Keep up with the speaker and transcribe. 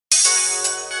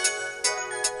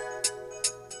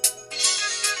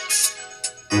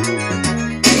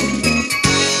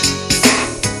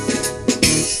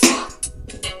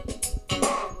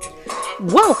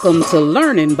Welcome to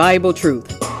Learning Bible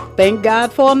Truth. Thank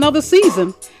God for another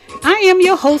season. I am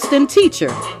your host and teacher,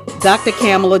 Dr.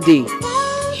 Kamala D.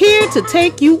 Here to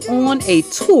take you on a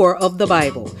tour of the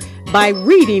Bible by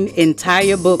reading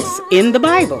entire books in the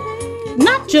Bible.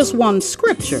 Not just one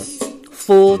scripture,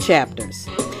 full chapters.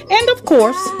 And of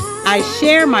course, I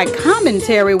share my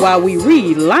commentary while we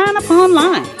read line upon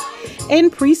line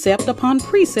and precept upon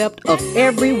precept of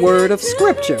every word of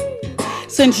scripture.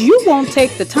 Since you won't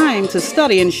take the time to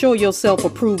study and show yourself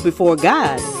approved before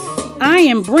God, I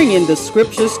am bringing the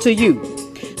scriptures to you.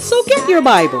 So get your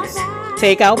Bibles,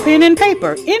 take out pen and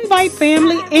paper, invite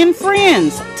family and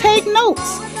friends, take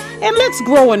notes, and let's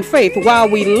grow in faith while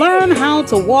we learn how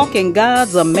to walk in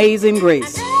God's amazing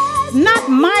grace. Not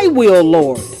my will,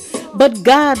 Lord, but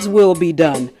God's will be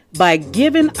done by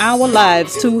giving our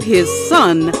lives to His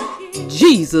Son,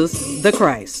 Jesus the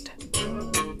Christ.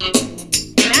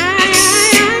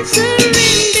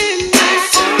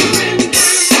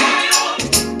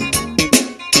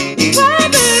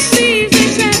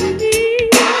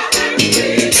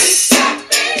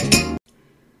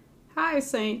 Hi,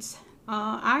 Saints.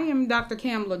 I am Dr.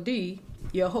 Kamala D.,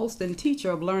 your host and teacher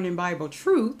of Learning Bible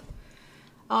Truth.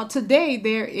 Today,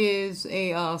 there is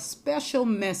a special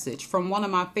message from one of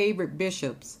my favorite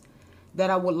bishops that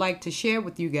I would like to share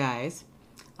with you guys.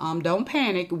 Don't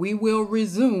panic. We will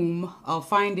resume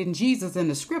finding Jesus in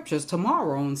the scriptures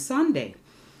tomorrow on Sunday.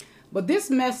 But this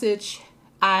message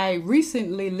I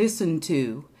recently listened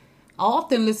to. I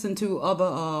often listen to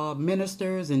other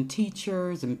ministers and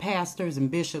teachers and pastors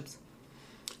and bishops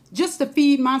just to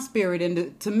feed my spirit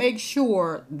and to make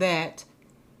sure that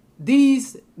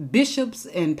these bishops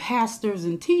and pastors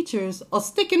and teachers are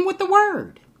sticking with the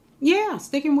word. Yeah,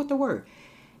 sticking with the word.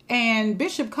 And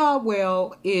Bishop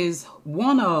Caldwell is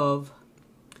one of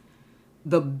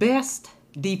the best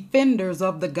defenders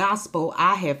of the gospel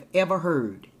I have ever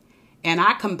heard. And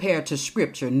I compare to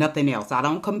scripture, nothing else. I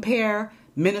don't compare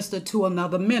minister to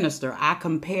another minister. I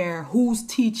compare who's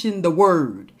teaching the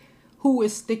word, who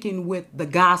is sticking with the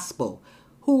gospel,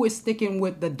 who is sticking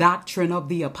with the doctrine of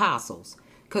the apostles,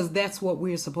 because that's what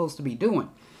we're supposed to be doing.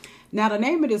 Now, the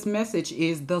name of this message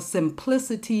is The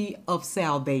Simplicity of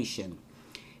Salvation.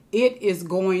 It is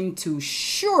going to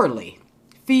surely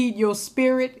feed your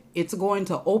spirit. It's going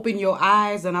to open your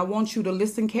eyes, and I want you to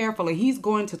listen carefully. He's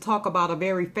going to talk about a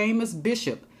very famous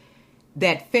bishop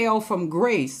that fell from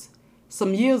grace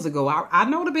some years ago. I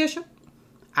know the bishop.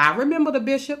 I remember the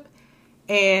bishop.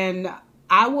 And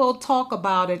I will talk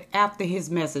about it after his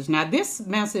message. Now, this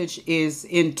message is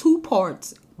in two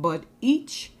parts, but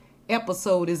each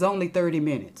episode is only 30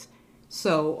 minutes.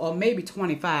 So, or maybe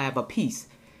 25 a piece.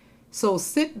 So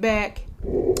sit back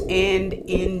and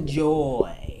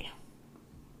enjoy.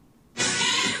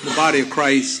 The body of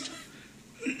Christ,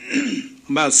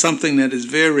 about something that is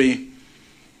very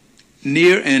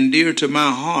near and dear to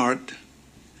my heart.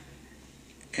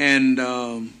 And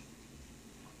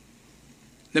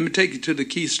let me take you to the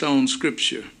keystone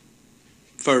scripture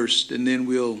first, and then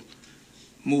we'll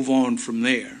move on from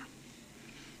there.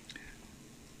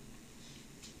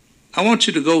 I want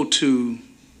you to go to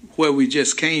where we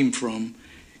just came from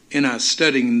in our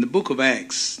studying in the book of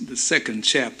Acts, the 2nd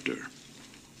chapter.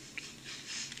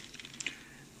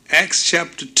 Acts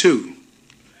chapter 2,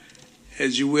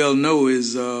 as you well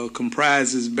know,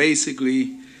 comprises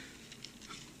basically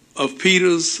of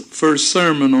Peter's first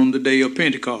sermon on the day of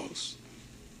Pentecost,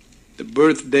 the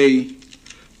birthday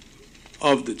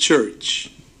of the church.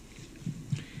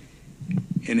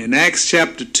 And in Acts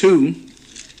chapter 2,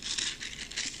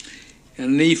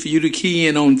 and I need for you to key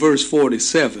in on verse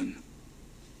 47.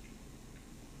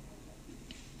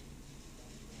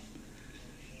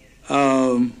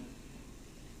 I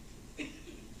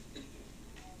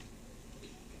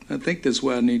think that's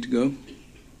where I need to go.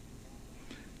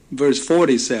 Verse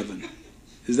 47.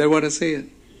 Is that what I said?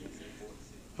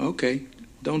 Okay.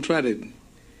 Don't try to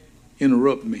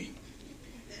interrupt me.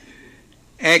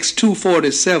 Acts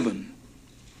 2:47.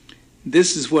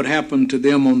 This is what happened to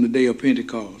them on the day of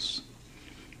Pentecost.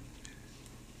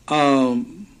 Let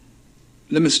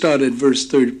me start at verse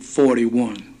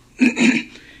 41.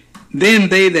 Then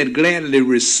they that gladly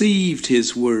received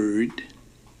his word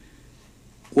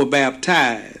were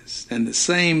baptized, and the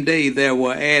same day there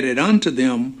were added unto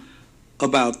them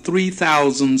about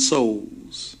 3,000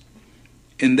 souls.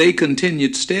 And they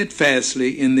continued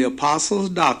steadfastly in the apostles'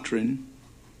 doctrine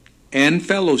and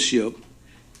fellowship,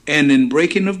 and in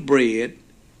breaking of bread,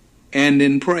 and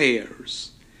in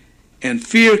prayers. And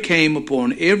fear came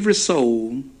upon every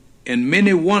soul, and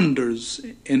many wonders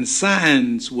and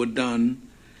signs were done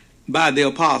by the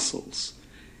apostles.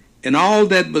 And all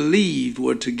that believed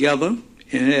were together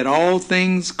and had all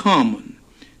things common.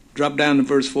 Drop down to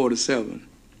verse 47.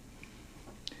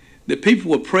 The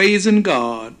people were praising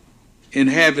God and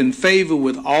having favor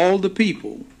with all the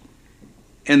people.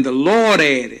 And the Lord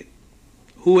added.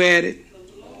 Who added?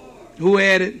 Who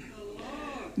added?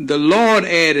 The Lord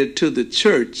added to the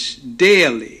church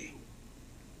daily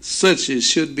such as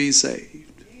should be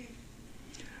saved.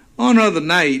 On another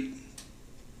night,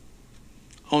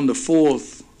 on the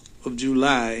 4th of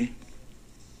July,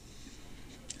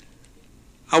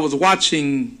 I was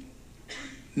watching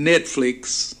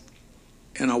Netflix,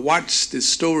 and I watched the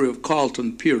story of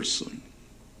Carlton Pearson.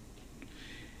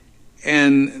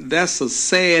 And that's a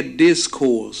sad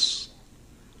discourse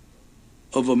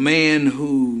of a man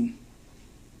who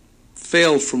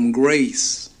fell from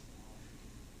grace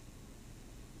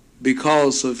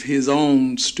because of his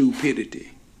own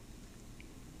stupidity,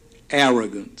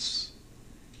 arrogance,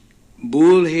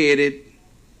 bullheaded,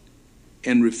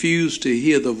 and refused to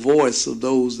hear the voice of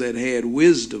those that had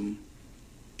wisdom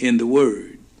in the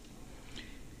word.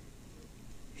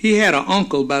 He had an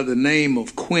uncle by the name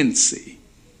of Quincy,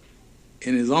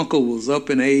 and his uncle was up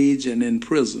in age and in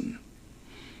prison.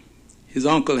 His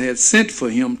uncle had sent for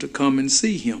him to come and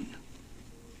see him,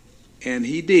 and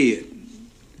he did.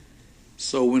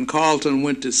 So when Carlton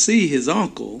went to see his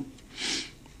uncle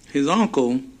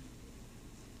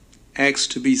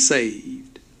asked to be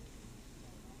saved.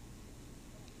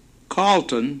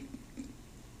 Carlton,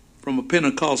 from a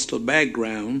Pentecostal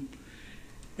background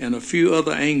and a few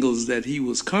other angles that he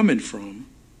was coming from,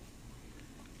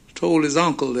 told his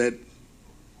uncle that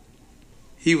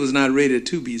he was not ready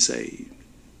to be saved.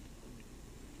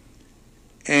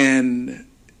 And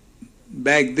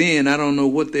back then, I don't know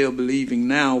what they're believing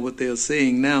now, what they're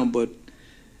saying now, but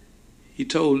he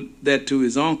told that to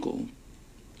his uncle.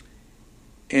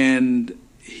 And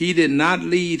he did not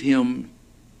lead him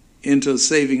into a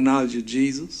saving knowledge of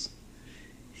Jesus.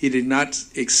 He did not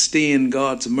extend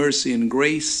God's mercy and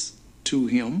grace to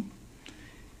him.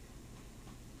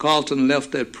 Carlton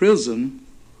left that prison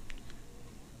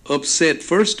upset,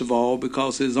 first of all,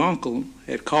 because his uncle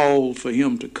had called for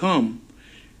him to come,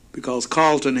 because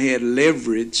Carlton had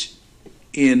leverage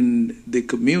in the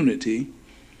community,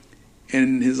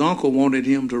 and his uncle wanted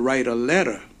him to write a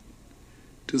letter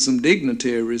to some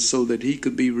dignitaries so that he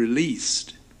could be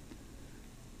released.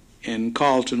 And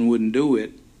Carlton wouldn't do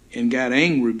it and got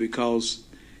angry because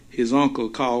his uncle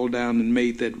called down and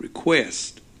made that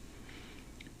request.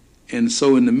 And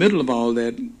so in the middle of all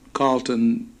that,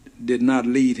 Carlton did not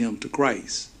lead him to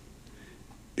Christ.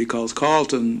 Because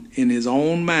Carlton, in his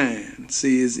own mind,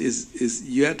 see,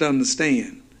 you have to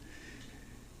understand,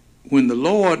 when the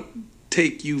Lord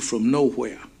take you from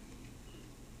nowhere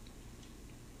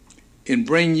and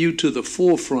bring you to the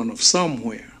forefront of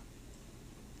somewhere,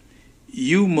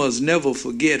 you must never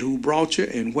forget who brought you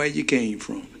and where you came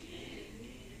from.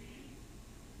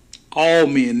 All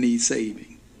men need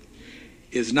saving.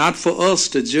 It's not for us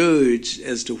to judge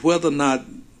as to whether or not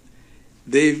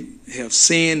they have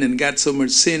sinned and got so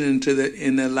much sin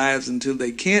in their lives until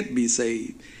they can't be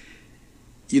saved.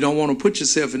 You don't want to put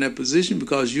yourself in that position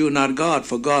because you're not God.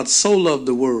 For God so loved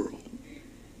the world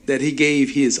that he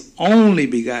gave his only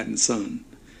begotten Son,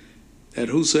 that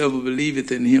whosoever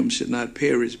believeth in him should not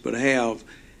perish but have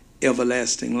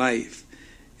everlasting life.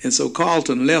 And so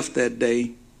Carlton left that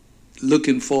day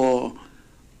looking for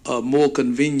a more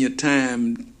convenient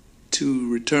time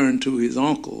to return to his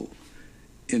uncle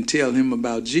and tell him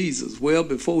about Jesus. Well,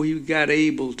 before he got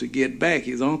able to get back,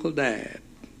 his uncle died.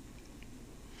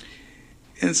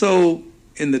 And so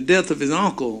in the death of his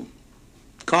uncle,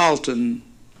 Carlton,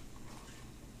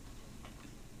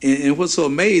 and what's so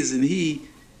amazing, he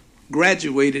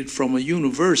graduated from a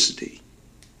university,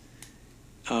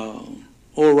 Oral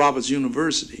Roberts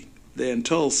University, there in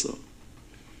Tulsa.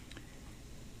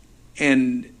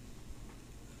 And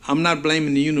I'm not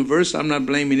blaming the university, I'm not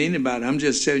blaming anybody, I'm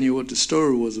just telling you what the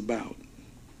story was about.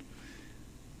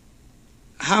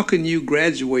 How can you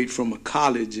graduate from a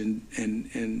college and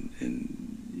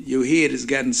your head has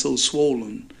gotten so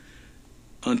swollen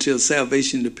until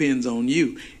salvation depends on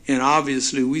you? And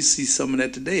obviously we see some of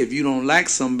that today. If you don't like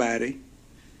somebody,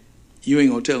 you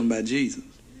ain't going to tell them about Jesus.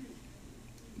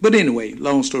 But anyway,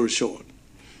 long story short.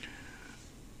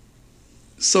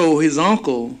 So his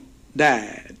uncle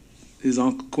died, his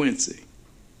Uncle Quincy.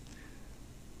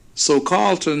 So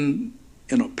Carlton,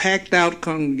 in a packed out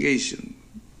congregation,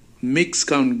 mixed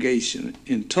congregation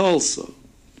in Tulsa,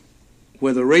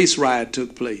 where the race riot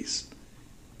took place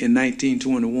in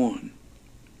 1921,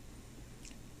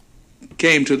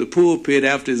 came to the pulpit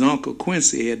after his Uncle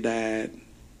Quincy had died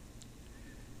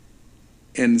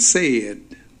and said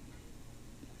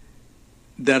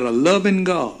that a loving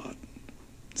God,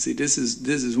 see, this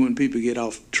is when people get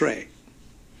off track.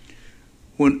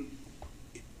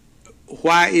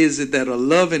 Why is it that a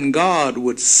loving God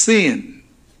would send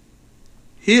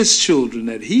his children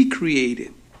that he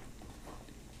created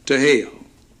to hell?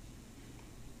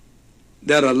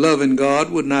 That a loving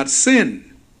God would not send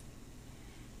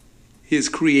his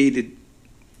created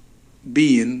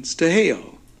beings to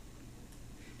hell.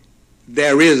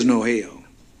 There is no hell.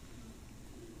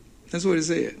 That's what it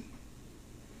said.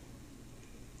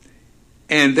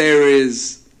 And there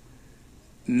is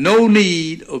no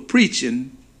need of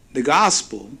preaching the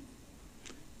gospel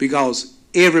because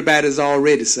everybody's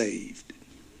already saved.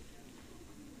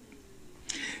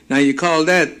 Now you call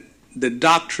that the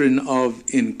doctrine of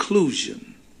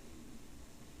inclusion.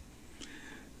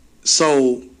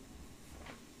 So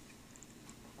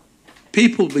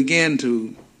people began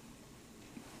to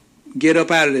get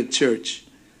up out of the church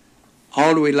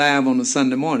all the way live on a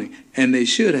Sunday morning, and they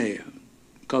should have,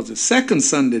 because the second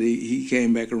Sunday he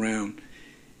came back around,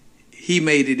 he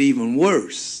made it even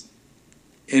worse,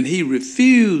 and he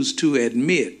refused to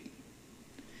admit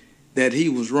that he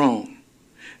was wrong.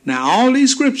 Now all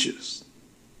these scriptures,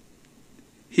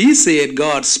 he said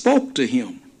God spoke to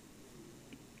him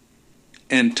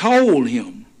and told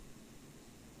him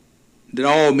that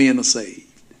all men are saved.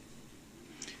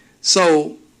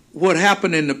 So what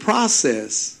happened in the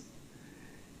process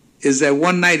is that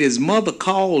one night his mother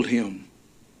called him,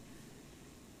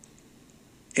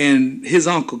 and his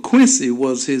Uncle Quincy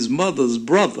was his mother's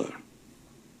brother.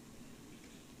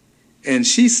 And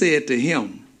she said to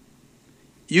him,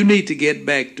 "You need to get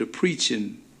back to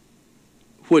preaching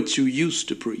what you used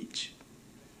to preach.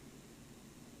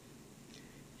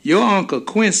 Your Uncle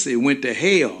Quincy went to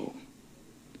hell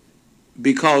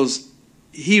because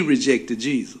he rejected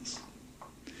Jesus.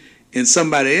 And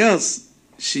somebody else,"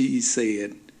 she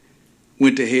said,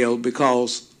 "went to hell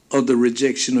because of the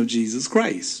rejection of Jesus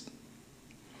Christ."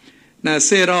 Now I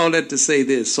said all that to say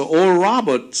this. So Oral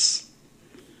Roberts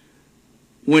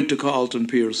went to Carlton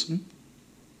Pearson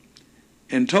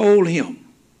and told him,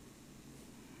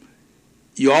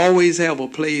 "You always have a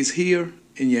place here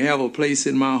and you have a place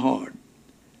in my heart,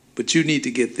 but you need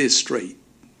to get this straight."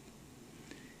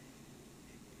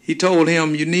 He told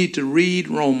him, "You need to read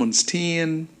Romans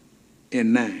 10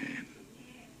 and 9.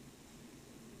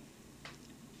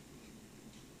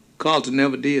 Carlton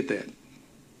never did that.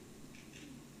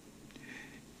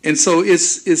 And so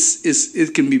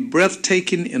it can be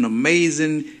breathtaking and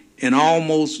amazing and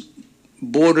almost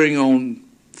bordering on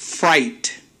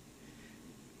fright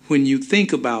when you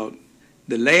think about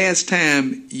the last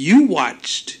time you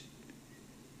watched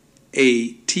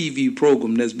a TV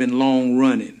program that's been long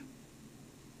running.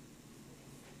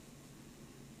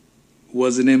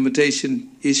 Was an invitation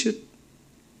issued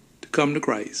to come to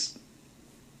Christ?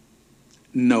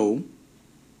 No.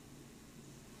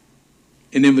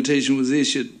 An invitation was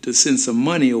issued to send some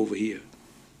money over here.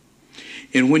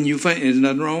 And when you find, there's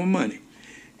nothing wrong with money.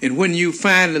 And when you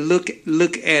finally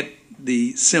look at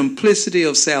the simplicity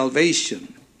of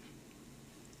salvation,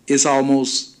 it's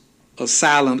almost a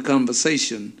silent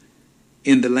conversation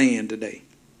in the land today.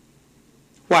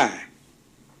 Why?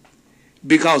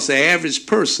 Because the average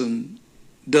person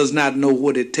does not know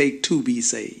what it takes to be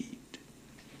saved.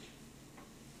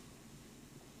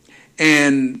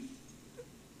 And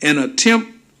an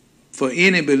attempt for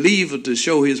any believer to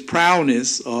show his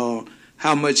prowess or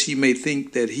how much he may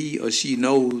think that he or she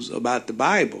knows about the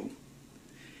Bible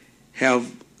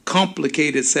have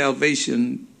complicated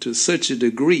salvation to such a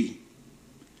degree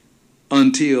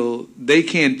until they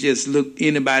can't just look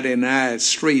anybody in the eye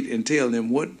straight and tell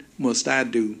them, "What must I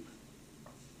do?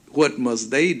 What must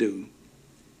they do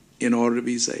in order to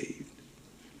be saved?"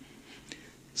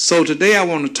 So today I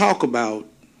want to talk about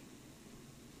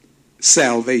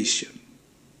salvation.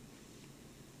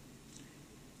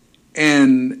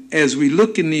 And as we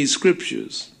look in these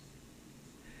scriptures,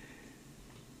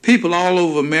 people all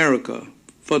over America,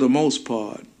 for the most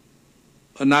part,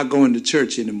 are not going to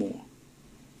church anymore.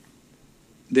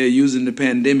 They're using the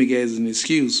pandemic as an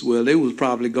excuse. Well, they was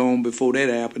probably gone before that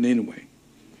happened anyway.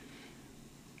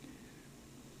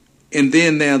 And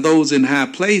then there are those in high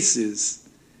places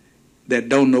that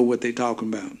don't know what they're talking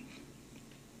about.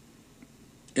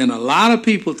 And a lot of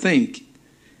people think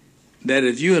that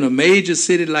if you're in a major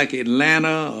city like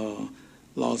Atlanta or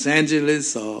Los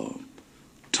Angeles or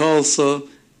Tulsa,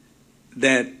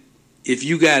 that if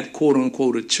you got, quote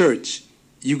unquote, a church,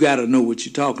 you got to know what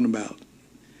you're talking about.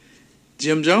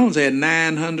 Jim Jones had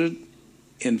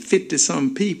 950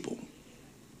 some people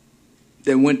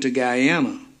that went to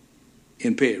Guyana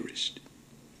and perished.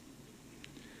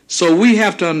 So we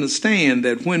have to understand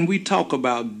that when we talk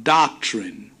about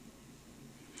doctrine,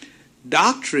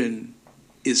 doctrine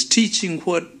is teaching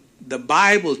what the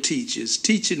Bible teaches,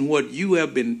 teaching what you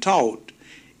have been taught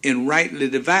and rightly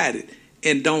divided.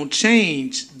 And don't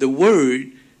change the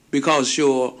word because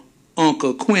your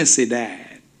Uncle Quincy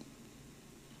died.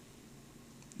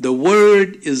 The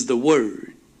word is the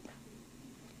word.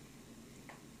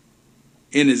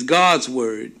 And it's God's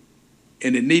word.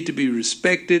 And it needs to be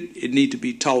respected. It needs to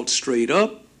be taught straight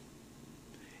up.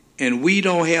 And we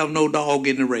don't have no dog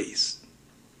in the race.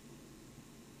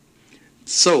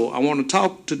 So I want to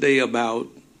talk today about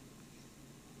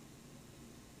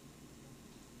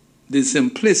the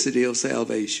simplicity of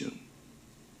salvation.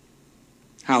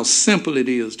 How simple it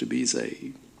is to be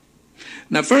saved.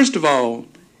 Now, first of all,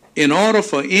 in order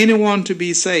for anyone to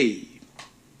be saved,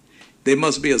 they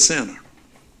must be a sinner.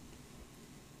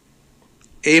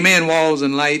 Amen, walls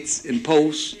and lights and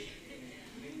posts.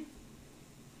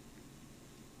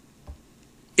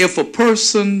 If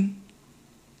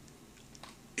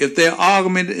their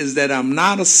argument is that I'm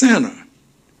not a sinner,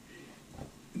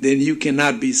 then you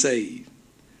cannot be saved.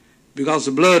 Because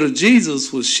the blood of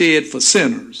Jesus was shed for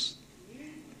sinners.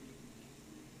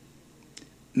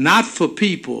 Not for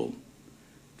people.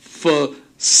 For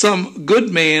some good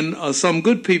man or some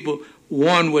good people,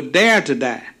 one would dare to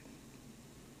die.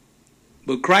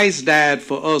 But Christ died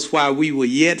for us while we were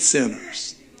yet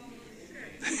sinners.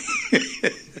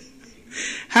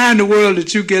 How in the world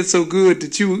did you get so good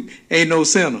that you ain't no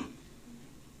sinner?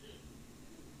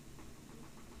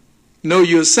 No,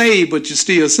 you're saved, but you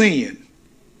still sin.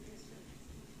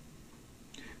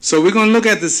 So we're going to look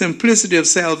at the simplicity of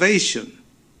salvation.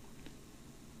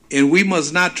 And we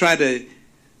must not try to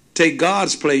take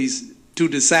God's place to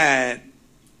decide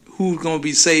who's going to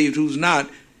be saved, who's not,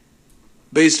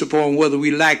 based upon whether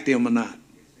we like them or not.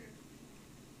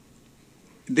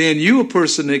 Then you're a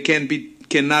person that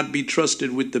cannot be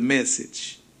trusted with the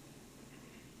message.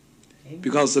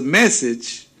 Because the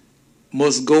message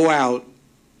must go out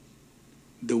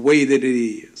the way that it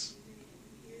is.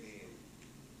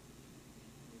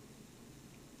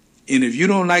 And if you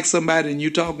don't like somebody and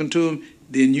you're talking to them,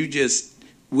 then you just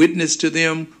witness to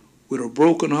them with a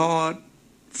broken heart,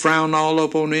 frown all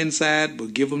up on the inside,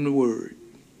 but give them the word.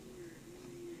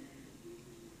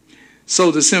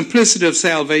 So the simplicity of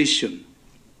salvation.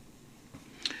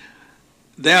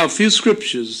 There are a few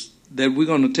scriptures that we're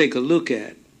going to take a look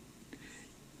at.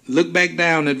 Look back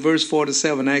down at verse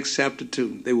 47, Acts chapter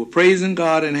 2. They were praising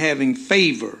God and having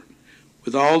favor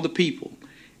with all the people.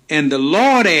 And the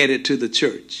Lord added to the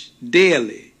church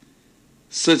daily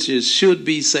such as should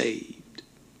be saved.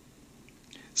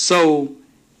 So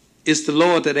it's the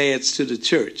Lord that adds to the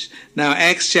church. Now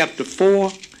Acts chapter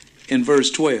 4 and verse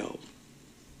 12.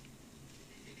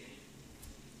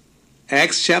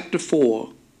 Acts chapter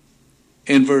 4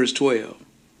 and verse 12.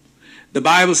 The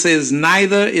Bible says,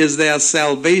 neither is there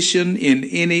salvation in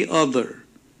any other,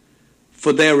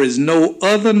 for there is no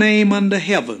other name under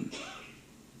heaven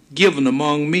given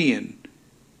among men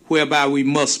whereby we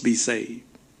must be saved.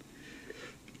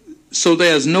 So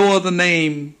there's no other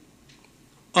name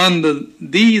under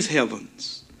these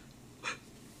heavens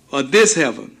or this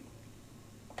heaven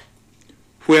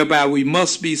whereby we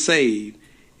must be saved,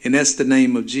 and that's the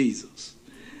name of Jesus.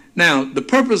 Now, the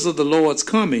purpose of the Lord's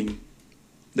coming,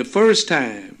 the first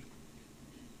time,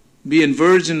 being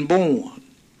virgin born,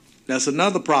 that's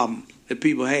another problem that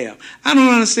people have. I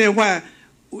don't understand why,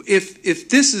 if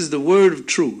this is the word of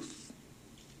truth,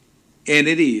 and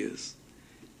it is,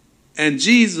 and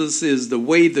Jesus is the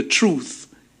way, the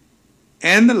truth,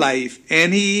 and the life,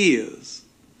 and he is,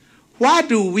 why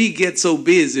do we get so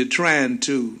busy trying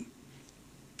to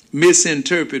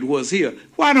misinterpret what's here?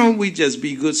 Why don't we just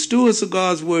be good stewards of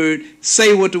God's word,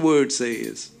 say what the word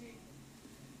says?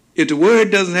 If the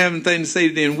word doesn't have anything to say,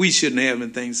 then we shouldn't have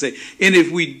anything to say. And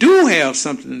if we do have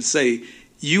something to say,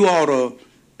 you ought to,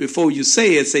 before you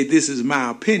say it, say, this is my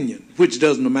opinion, which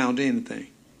doesn't amount to anything.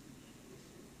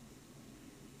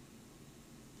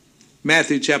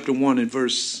 Matthew chapter 1 and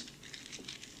verse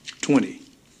 20.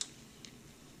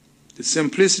 The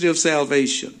simplicity of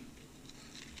salvation.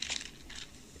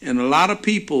 And a lot of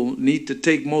people need to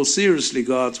take more seriously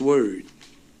God's word.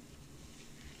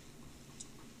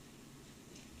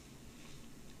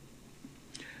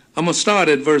 I'm going to start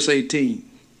at verse 18.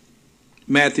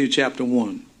 Matthew chapter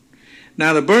 1.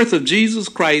 Now the birth of Jesus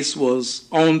Christ was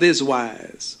on this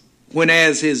wise. When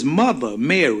as his mother,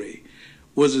 Mary,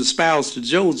 was espoused to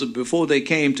Joseph, before they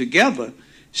came together,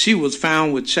 she was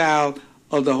found with child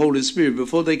of the Holy Spirit.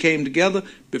 Before they came together,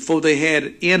 before they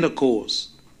had intercourse,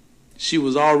 she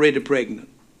was already pregnant.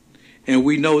 And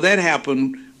we know that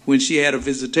happened when she had a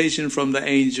visitation from the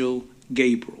angel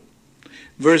Gabriel.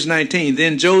 Verse 19,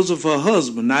 then Joseph, her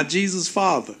husband, not Jesus'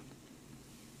 father,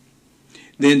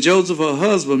 then Joseph, her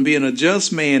husband, being a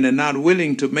just man and not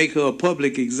willing to make her a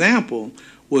public example,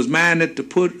 was minded to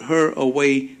put her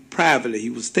away privately.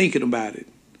 He was thinking about it.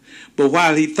 But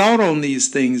while he thought on these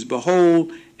things,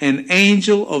 behold, an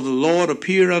angel of the Lord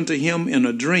appeared unto him in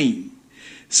a dream,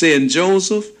 saying,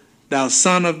 Joseph, thou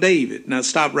son of David. Now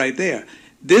stop right there.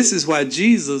 This is why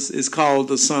Jesus is called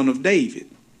the son of David.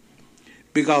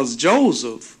 Because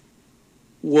Joseph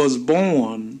was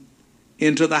born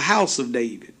into the house of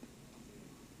David.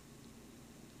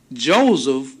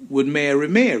 Joseph would marry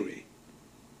Mary.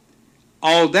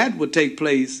 All that would take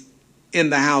place in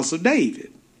the house of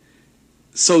David.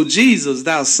 So Jesus,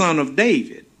 thou son of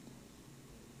David.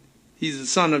 He's the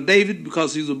son of David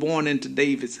because he was born into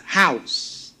David's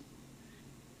house.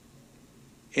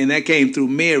 And that came through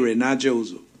Mary, not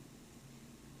Joseph.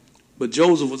 But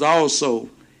Joseph was also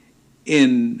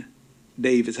in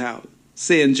David's house.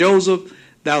 Saying, Joseph,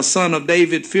 thou son of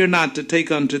David, fear not to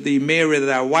take unto thee Mary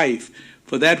thy wife,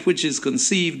 for that which is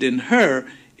conceived in her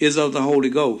is of the Holy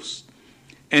Ghost.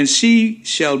 And she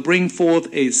shall bring forth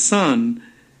a son,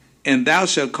 and thou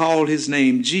shalt call his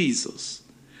name Jesus,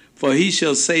 for he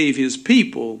shall save his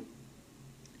people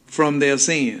from their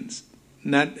sins.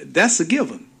 Now, that's a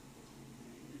given.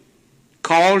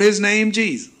 Call his name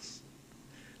Jesus,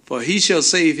 for he shall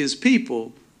save his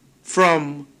people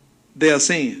from their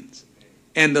sins.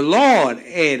 And the Lord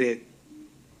added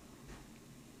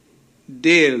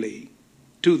daily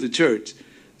to the church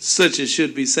such as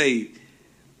should be saved.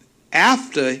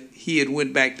 After he had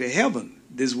went back to heaven,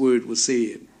 this word was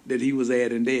said, that he was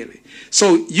adding daily.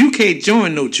 So you can't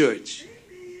join no church.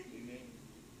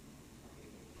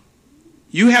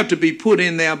 You have to be put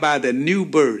in there by the new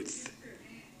birth.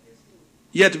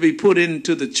 You have to be put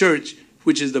into the church,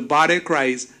 which is the body of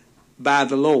Christ, by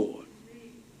the Lord.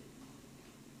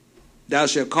 Thou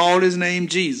shalt call his name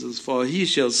Jesus, for he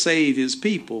shall save his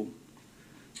people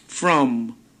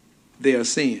from their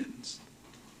sins.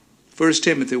 1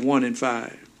 Timothy 1 and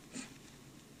 5.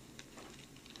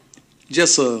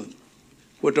 Just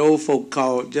what the old folk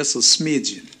call just a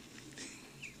smidgen.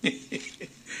 I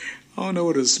don't know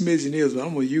what a smidgen is, but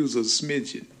I'm going to use a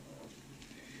smidgen.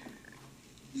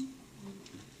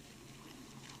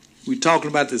 We're talking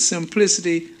about the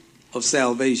simplicity of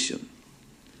salvation.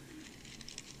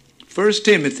 1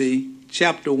 Timothy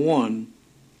chapter 1.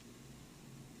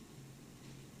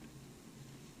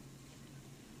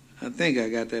 I think I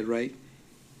got that right.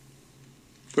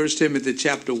 1 Timothy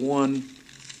chapter 1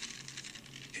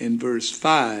 and verse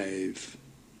 5.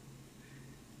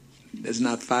 That's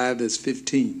not 5, that's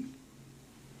 15.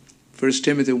 1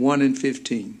 Timothy 1 and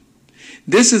 15.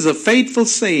 This is a faithful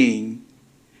saying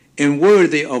and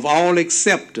worthy of all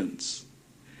acceptance,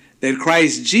 that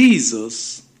Christ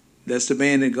Jesus, that's the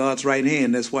man at God's right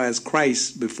hand, that's why it's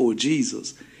Christ before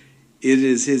Jesus, it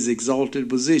is his exalted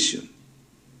position.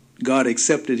 God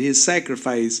accepted his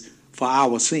sacrifice for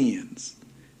our sins.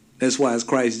 That's why as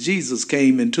Christ Jesus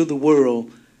came into the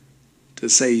world to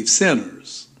save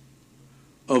sinners,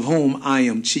 of whom I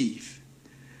am chief.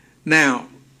 Now,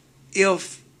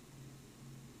 if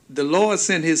the Lord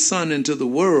sent his Son into the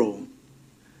world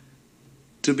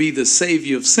to be the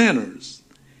Savior of sinners,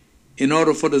 in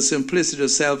order for the simplicity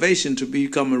of salvation to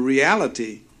become a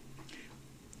reality,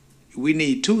 we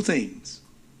need two things.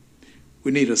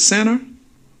 We need a sinner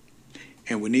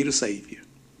and we need a Savior.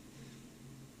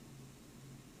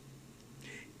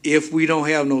 If we don't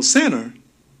have no sinner,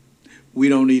 we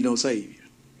don't need no Savior.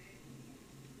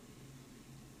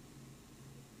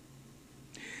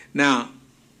 Now,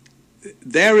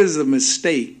 there is a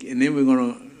mistake, and then we're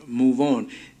going to move on.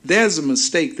 There's a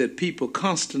mistake that people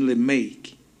constantly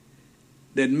make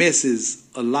that messes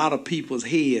a lot of people's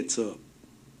heads up.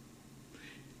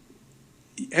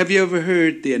 Have you ever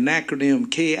heard the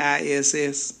acronym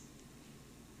KISS?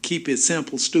 Keep it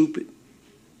simple, stupid.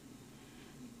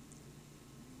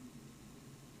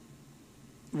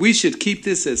 We should keep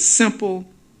this as simple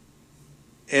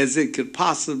as it could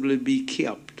possibly be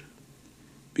kept,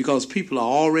 because people are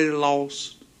already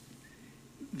lost.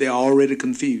 They're already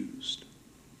confused.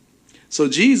 So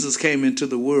Jesus came into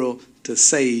the world to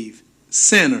save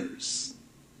sinners,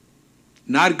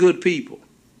 not good people,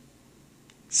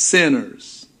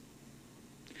 sinners.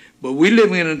 But we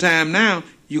live in a time now,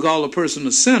 you call a person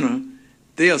a sinner,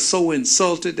 they are so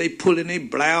insulted, they pulling their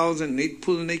blouse and they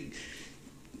pulling their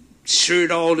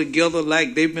shirt all together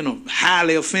like they've been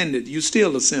highly offended. You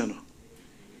still a sinner.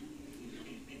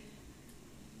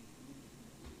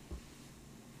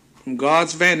 from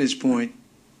God's vantage point.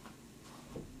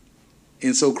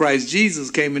 And so Christ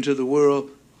Jesus came into the world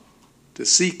to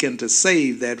seek and to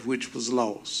save that which was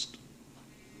lost.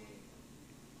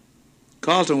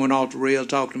 Carlton went off the rail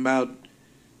talking about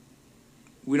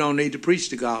we don't need to preach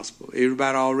the gospel.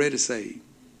 Everybody already saved.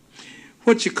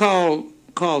 What you call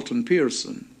Carlton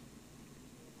Pearson,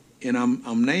 and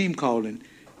I'm name calling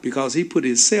because he put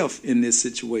himself in this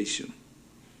situation.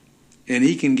 And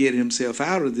he can get himself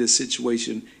out of this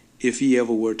situation if he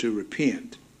ever were to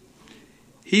repent.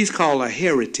 He's called a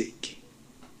heretic.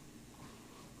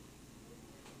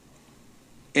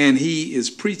 And he is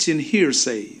preaching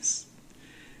hearsays.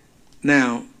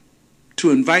 Now, to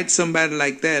invite somebody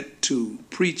like that to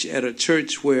preach at a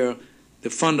church where the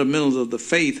fundamentals of the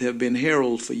faith have been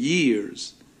heralded for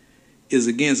years is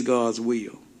against God's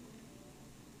will.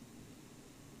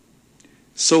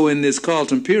 So in this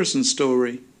Carlton Pearson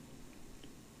story,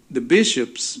 the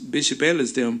bishops, Bishop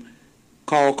Ellis them,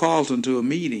 called Carlton to a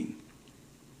meeting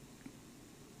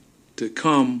to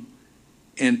come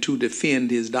and to defend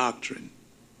his doctrine.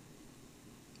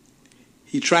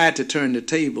 He tried to turn the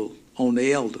table on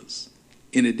the elders,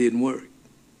 and it didn't work.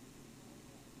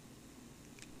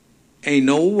 Ain't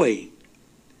no way,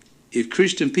 if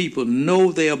Christian people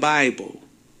know their Bible,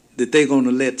 that they're going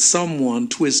to let someone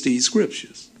twist these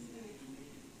scriptures.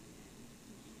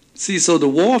 See, so the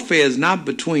warfare is not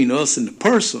between us and the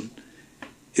person.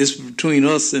 It's between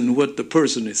us and what the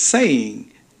person is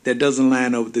saying that doesn't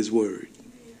line up with this word.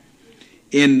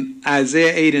 In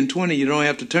Isaiah 8:20, you don't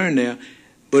have to turn there,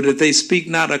 but if they speak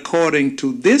not according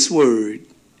to this word,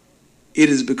 it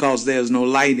is because there's no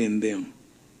light in them.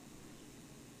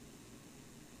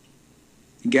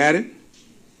 You got it?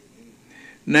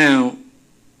 Now,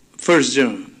 1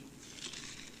 John.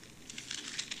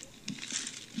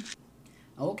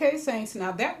 Okay, Saints,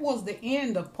 now that was the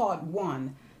end of part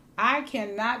 1. I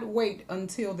cannot wait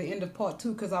until the end of part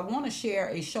 2 because I want to share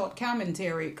a short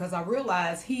commentary because I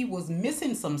realized he was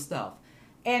missing some stuff.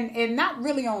 And not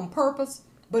really on purpose,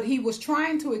 but he was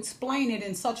trying to explain it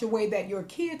in such a way that your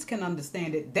kids can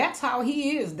understand it. That's how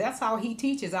he is. That's how he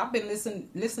teaches. I've been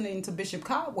listening to Bishop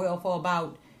Caldwell for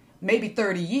about maybe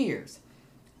 30 years.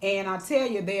 And I tell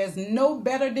you, there's no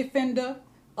better defender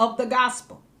of the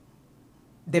gospel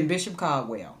than Bishop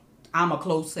Caldwell. I'm a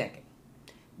close second.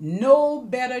 No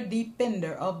better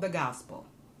defender of the gospel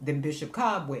than Bishop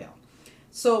Caldwell.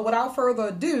 So without further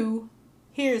ado,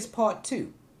 here's part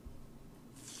 2.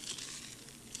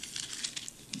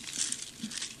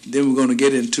 Then we're going to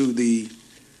get into the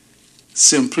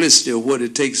simplicity of what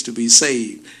it takes to be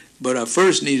saved. But I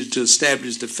first needed to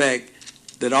establish the fact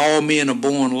that all men are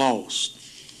born lost.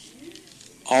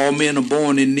 All men are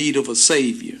born in need of a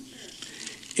Savior.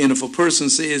 And if a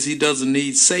person says he doesn't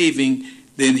need saving,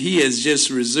 then he has just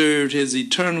reserved his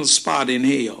eternal spot in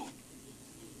hell.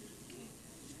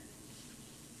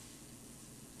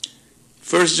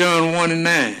 1 John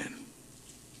 1:9.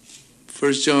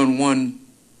 1 John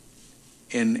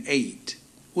 1:8.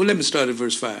 Well, let me start at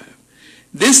verse 5.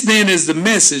 This then is the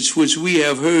message which we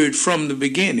have heard from the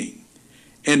beginning,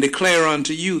 and declare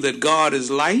unto you that God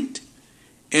is light,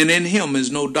 and in him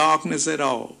is no darkness at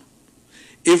all.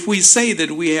 If we say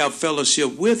that we have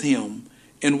fellowship with him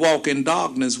and walk in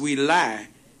darkness, we lie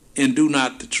and do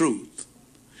not the truth.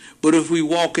 But if we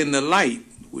walk in the light,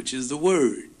 which is the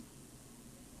word,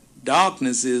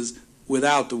 darkness is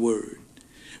without the word.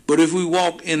 But if we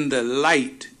walk in the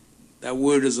light, that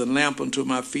word is a lamp unto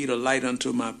my feet, a light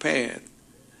unto my path.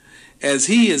 As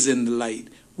he is in the light,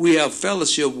 we have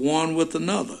fellowship one with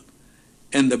another.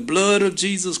 And the blood of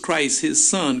Jesus Christ, his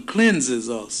Son, cleanses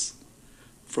us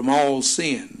from all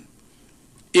sin.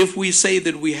 If we say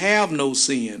that we have no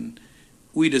sin,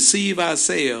 we deceive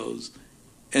ourselves,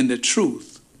 and the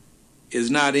truth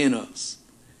is not in us.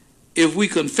 If we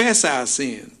confess our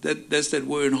sins, that's that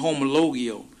word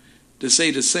homologio, to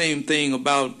say the same thing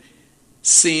about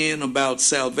sin, about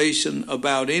salvation,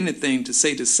 about anything, to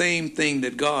say the same thing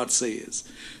that God says.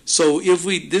 So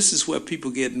this is where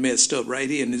people get messed up right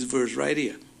here in this verse right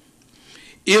here.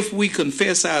 If we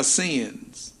confess our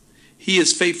sins, he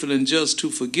is faithful and just to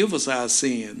forgive us our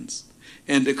sins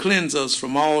and to cleanse us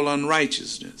from all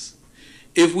unrighteousness.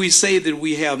 If we say that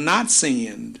we have not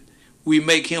sinned, we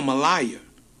make him a liar,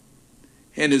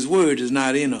 and his word is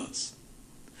not in us.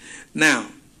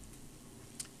 Now,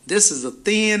 this is a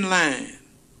thin line,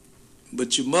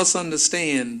 but you must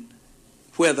understand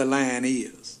where the line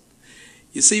is.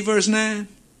 You see verse 9?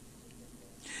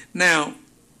 Now,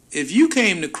 if you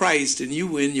came to Christ and you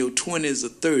were in your 20s or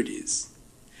 30s,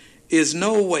 is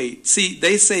no way. See,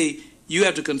 they say you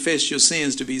have to confess your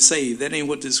sins to be saved. That ain't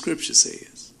what this scripture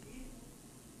says.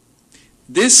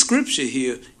 This scripture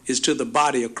here is to the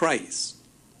body of Christ.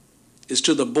 It's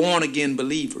to the born-again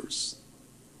believers.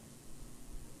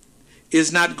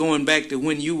 It's not going back to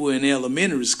when you were in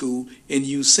elementary school and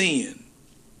you sinned.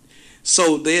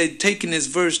 So they're taking this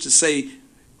verse to say,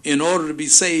 in order to be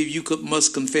saved, you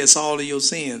must confess all of your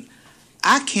sins.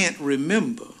 I can't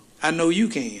remember. I know you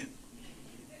can.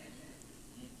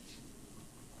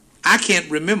 I can't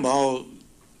remember all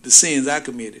the sins I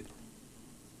committed.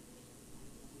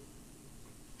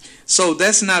 So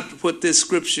that's not what this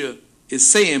scripture is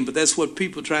saying, but that's what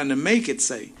people are trying to make it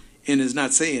say, and it's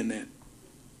not saying that.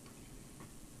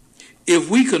 If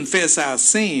we confess our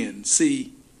sins,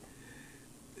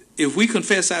 if we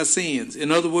confess our sins,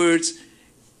 in other words,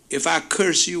 if I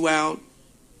curse you out,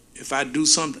 if I do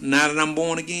something, now that I'm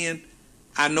born again,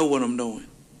 I know what I'm doing.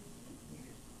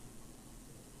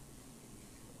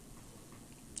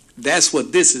 That's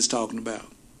what this is talking about.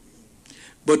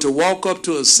 But to walk up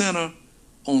to a sinner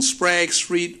on Sprague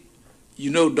Street,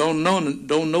 don't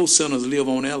know sinners live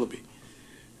on Ellaby.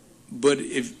 But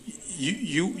if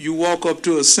you walk up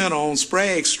to a sinner on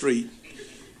Sprague Street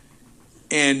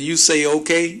and you say,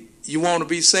 okay, you want to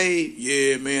be saved?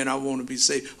 Yeah, man, I want to be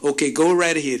saved. Okay, go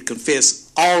right ahead.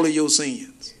 Confess all of your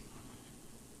sins.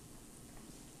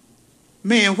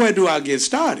 Man, where do I get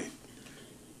started?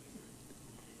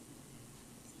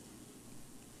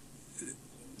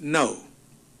 No.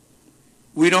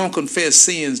 We don't confess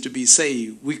sins to be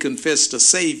saved. We confess the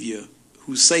Savior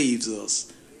who saves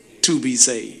us to be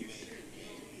saved.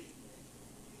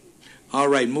 All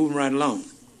right, moving right along.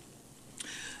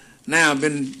 Now, I've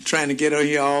been trying to get her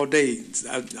here all day.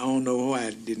 I don't know why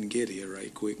I didn't get here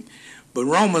right quick. But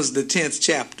Romans, the 10th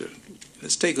chapter.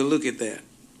 Let's take a look at that.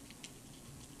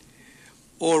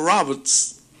 Oral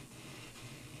Roberts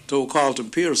told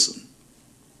Carlton Pearson.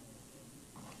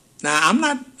 Now,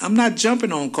 I'm not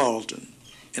jumping on Carlton,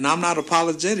 and I'm not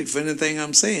apologetic for anything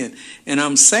I'm saying, and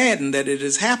I'm saddened that it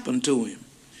has happened to him.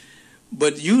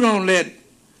 But you don't let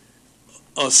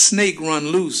a snake run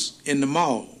loose in the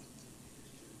mall.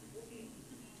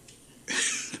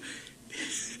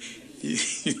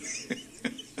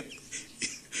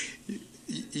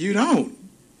 You don't.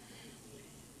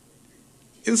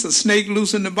 It's a snake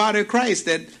loose in the body of Christ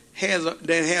that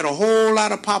had a whole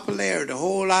lot of popularity, a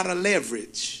whole lot of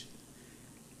leverage,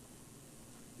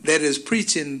 that is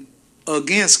preaching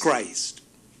against Christ.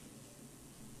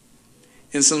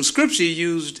 And some scripture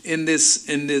used in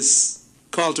this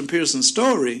Carlton Pearson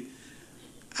story,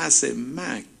 I said,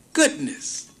 my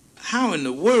goodness, how in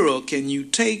the world can you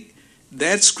take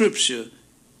that scripture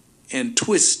and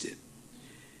twist it?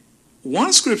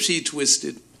 One scripture he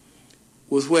twisted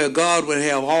was where God would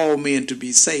have all men to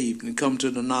be saved and come to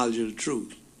the knowledge of the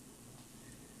truth.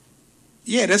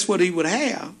 Yeah, that's what he would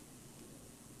have.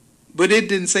 But it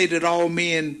didn't say that all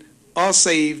men are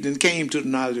saved and came to the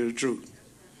knowledge of the truth.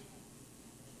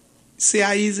 See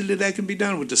how easily that can be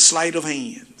done with the sleight of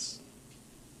hands.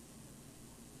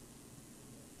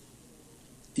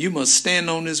 You must stand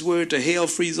on this word till hell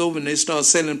freeze over and they start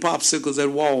selling popsicles at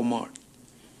Walmart.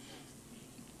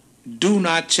 Do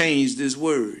not change this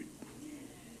word.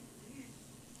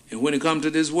 And when it comes to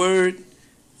this word,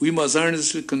 we must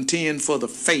earnestly contend for the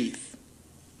faith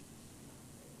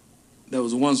that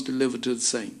was once delivered to the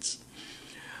saints.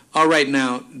 All right,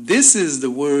 now, this is the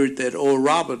word that Oral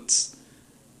Roberts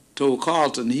told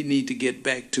Carlton he need to get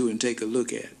back to and take a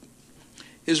look at.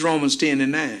 It's Romans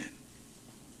 10:9.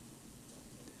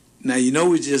 Now,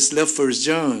 we just left 1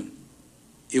 John.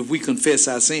 If we confess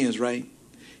our sins, right?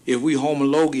 If we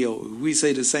homologio, if we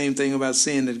say the same thing about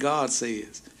sin that God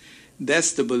says,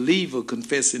 that's the believer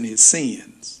confessing his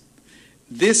sins.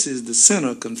 This is the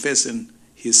sinner confessing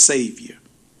his Savior.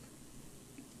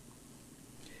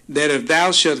 That if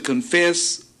thou shalt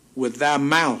confess with thy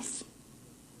mouth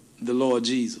the Lord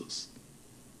Jesus.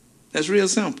 That's real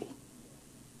simple.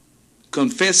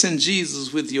 Confessing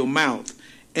Jesus with your mouth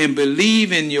and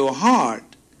believe in your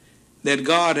heart that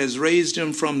God has raised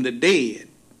him from the dead,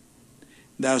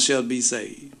 thou shalt be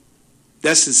saved.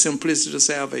 That's the simplicity of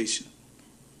salvation.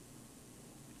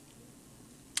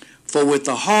 For with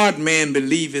the heart man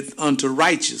believeth unto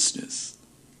righteousness,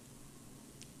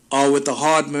 or with the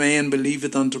heart man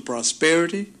believeth unto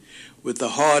prosperity, with the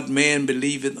heart man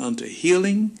believeth unto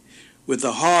healing, with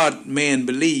the heart man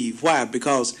believe. Why?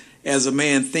 Because as a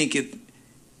man thinketh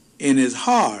in his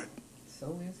heart,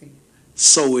 so is he.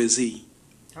 So is he.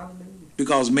 Hallelujah.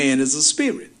 Because man is a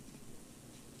spirit.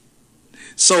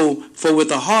 So, for with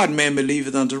the heart man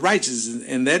believeth unto righteousness,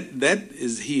 and that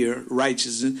is here,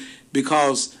 righteousness,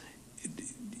 because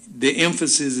the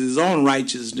emphasis is on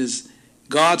righteousness,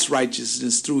 God's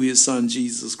righteousness through his son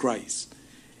Jesus Christ.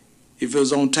 If it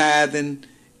was on tithing,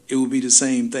 it will be the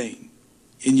same thing.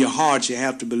 In your heart, you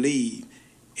have to believe,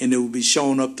 and it will be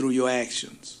shown up through your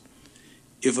actions.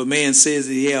 If a man says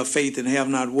that he have faith and have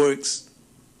not works,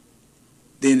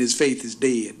 then his faith is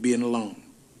dead, being alone.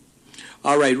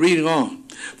 All right, reading on.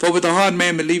 For with the heart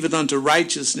man believeth unto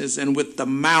righteousness, and with the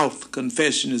mouth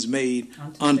confession is made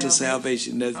unto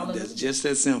salvation. That's just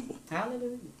that simple.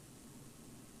 Hallelujah.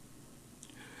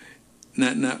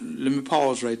 Now, let me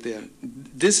pause right there.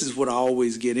 This is what I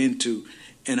always get into,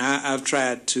 and I've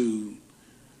tried to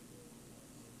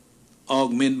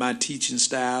augment my teaching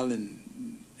style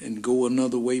and go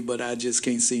another way, but I just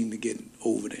can't seem to get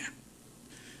over there.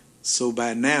 So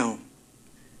by now,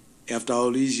 after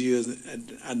all these years,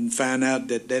 I find out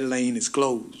that lane is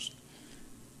closed.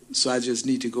 So I just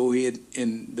need to go ahead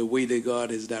in the way that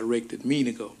God has directed me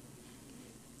to go.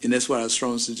 And that's what I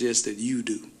strongly suggest that you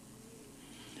do.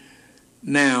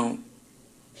 Now,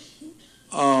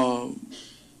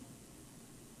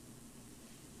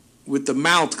 with the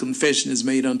mouth, confession is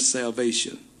made unto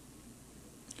salvation,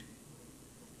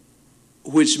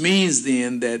 which means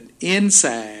then that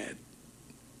inside,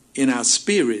 in our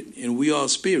spirit, and we are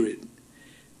spirit,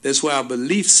 that's where our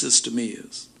belief system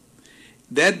is.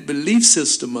 That belief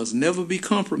system must never be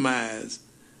compromised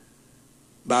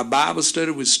by Bible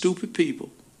study with stupid people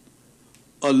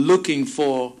or looking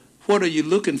for, what are you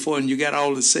looking for, and you got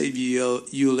all the Savior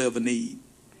you'll ever need.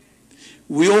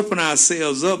 We open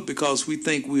ourselves up because we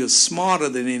think we are smarter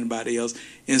than anybody else,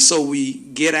 and so we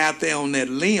get out there on that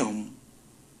limb,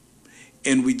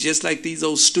 and we just like these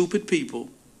old stupid people,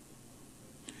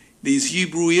 these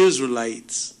Hebrew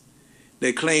Israelites,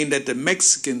 they claim that the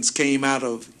Mexicans came out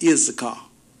of Issachar.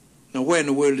 Now, where in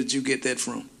the world did you get that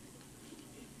from?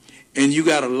 And you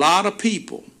got a lot of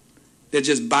people that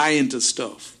just buy into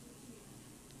stuff.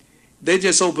 They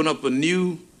just open up a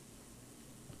new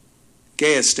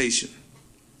gas station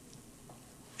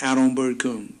out on Bird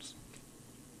Coons,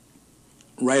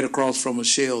 right across from a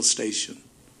Shell station.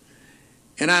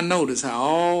 And I notice how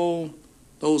all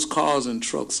those cars and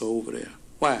trucks are over there.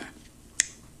 Why?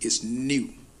 It's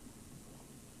new.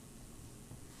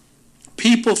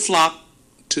 People flock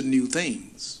to new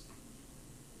things.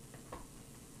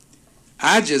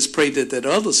 I just pray that that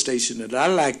other station that I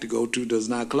like to go to does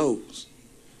not close.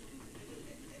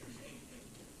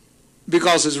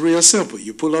 Because it's real simple.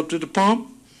 You pull up to the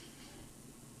pump,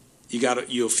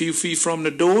 you're a few feet from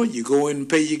the door, you go in and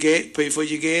pay for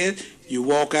your gas, you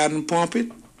walk out and pump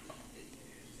it.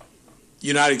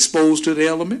 You're not exposed to the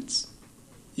elements.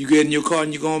 You get in your car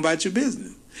and you're going about your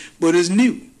business. But it's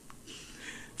new.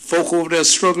 Folk over there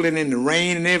struggling in the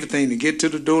rain and everything to get to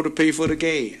the door to pay for the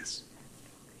gas.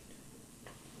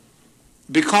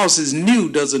 Because it's new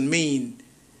doesn't mean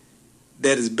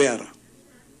that it's better.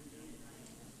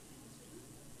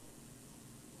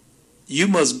 You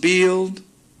must build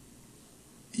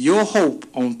your hope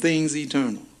on things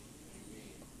eternal.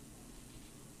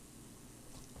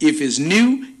 If it's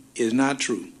new, it's not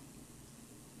true.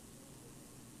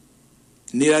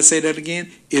 Need I say that again?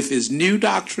 If it's new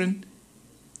doctrine,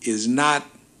 it's not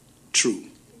true.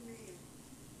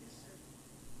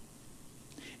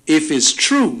 If it's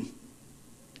true,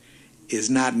 it's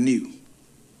not new.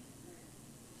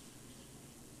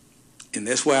 And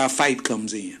that's where our fight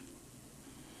comes in.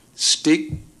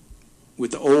 Stick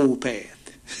with the old path.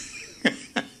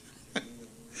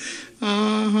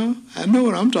 I know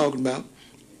what I'm talking about.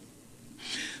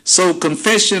 So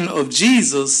confession of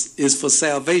Jesus is for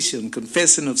salvation.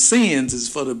 Confessing of sins is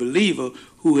for the believer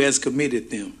who has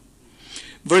committed them.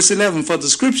 Verse 11, for the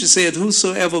scripture saith,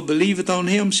 whosoever believeth on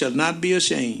him shall not be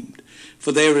ashamed.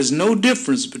 For there is no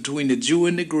difference between the Jew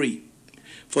and the Greek.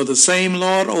 For the same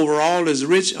Lord over all is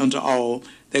rich unto all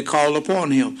that call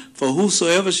upon him. For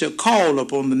whosoever shall call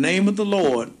upon the name of the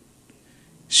Lord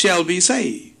shall be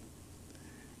saved.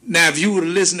 Now, if you were to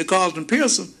listen to Carlton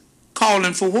Pearson,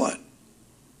 calling for what?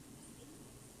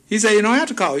 He said, you don't have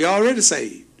to call. You're already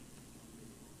saved.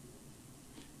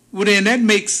 Well, then that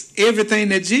makes everything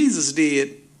that Jesus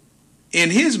did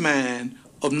in his mind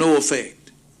of no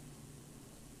effect.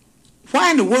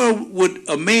 Why in the world would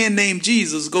a man named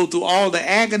Jesus go through all the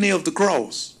agony of the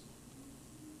cross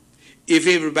if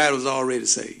everybody was already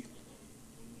saved?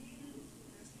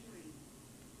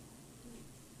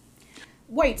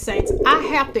 Wait, Saints, I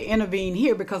have to intervene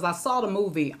here because I saw the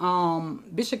movie.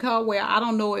 Bishop Caldwell, I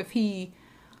don't know if he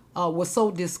was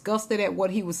so disgusted at what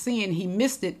he was seeing, he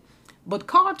missed it. But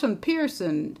Carlton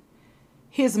Pearson,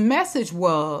 his message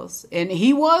was, and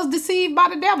he was deceived by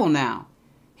the devil now.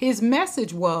 His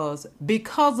message was,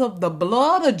 because of the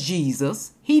blood of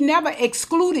Jesus, he never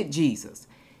excluded Jesus.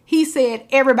 He said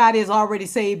everybody is already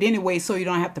saved anyway, so you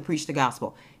don't have to preach the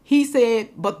gospel. He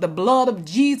said, but the blood of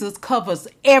Jesus covers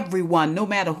everyone, no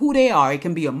matter who they are. It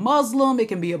can be a Muslim, it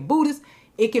can be a Buddhist,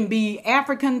 it can be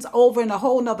Africans over in a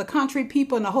whole nother country,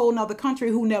 people in a whole nother country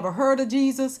who never heard of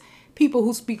Jesus, people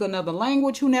who speak another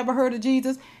language who never heard of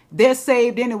Jesus. They're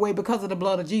saved anyway because of the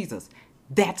blood of Jesus.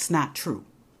 That's not true.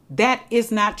 That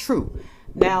is not true.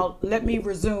 Now, let me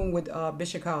resume with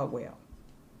Bishop Caldwell.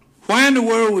 Why in the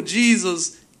world would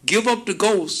Jesus give up the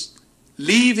ghost,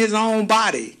 leave his own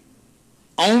body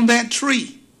on that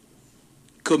tree,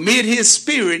 commit his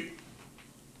spirit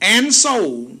and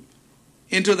soul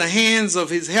into the hands of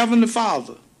his heavenly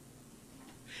Father,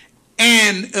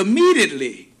 and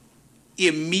immediately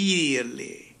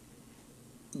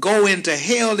go into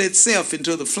hell itself,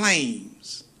 into the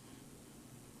flames,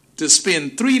 to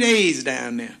spend 3 days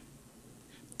down there,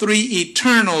 3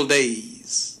 eternal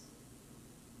days,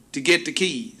 to get the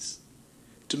keys,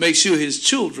 to make sure his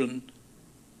children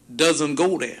doesn't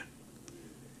go there,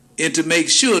 and to make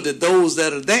sure that those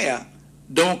that are there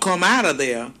don't come out of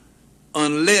there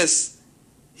unless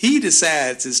he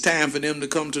decides it's time for them to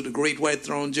come to the great white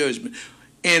throne judgment.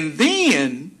 And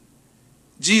then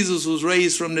Jesus was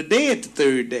raised from the dead the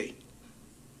 3rd day.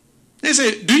 They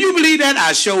said, do you believe that?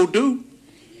 I sure do.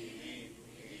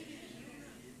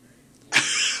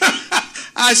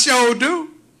 I sure do.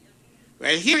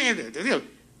 Well, here,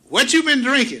 what you been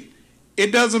drinking,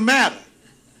 it doesn't matter.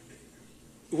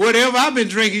 Whatever I've been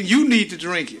drinking, you need to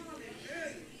drink it.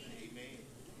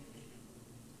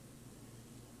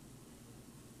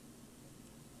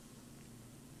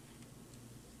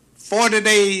 40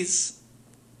 days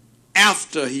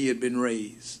after he had been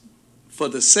raised, for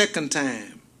the 2nd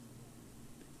time,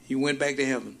 he went back to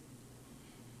heaven.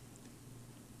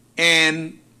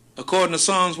 And according to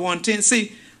Psalms 110,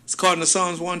 according to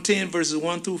Psalms 110, verses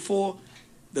 1 through 4,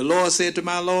 the Lord said to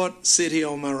my Lord, sit here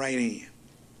on my right hand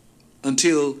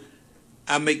until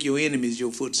I make your enemies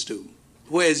your footstool.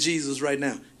 Where is Jesus right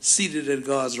now? Seated at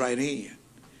God's right hand.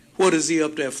 What is he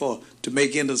up there for? To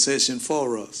make intercession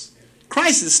for us.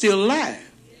 Christ is still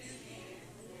alive.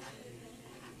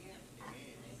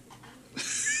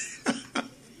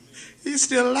 He's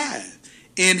still alive.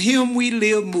 In him we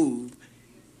live, move,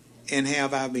 and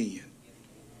have our being.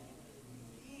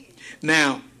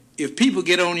 Now, if people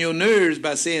get on your nerves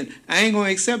by saying, I ain't going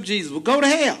to accept Jesus, well, go to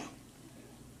hell.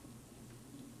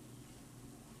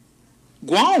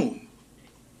 Go on.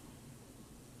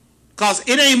 Because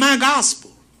it ain't my gospel.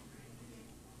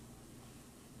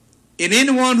 And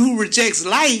anyone who rejects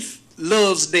life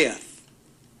loves death.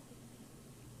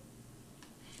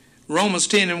 Romans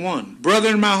 10:1.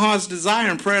 Brethren, my heart's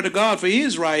desire and prayer to God for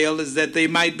Israel is that they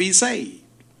might be saved.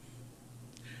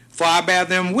 For I bear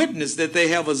them witness that they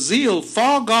have a zeal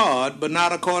for God, but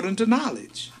not according to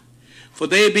knowledge. For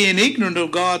they, being ignorant of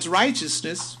God's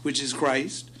righteousness, which is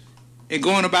Christ, and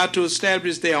going about to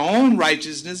establish their own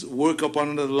righteousness, work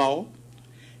upon the law,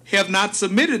 have not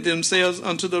submitted themselves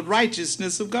unto the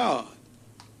righteousness of God.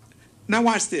 Now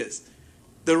watch this.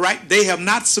 They have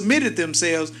not submitted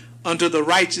themselves unto the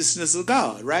righteousness of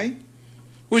God, right?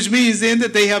 Which means then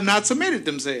that they have not submitted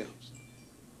themselves.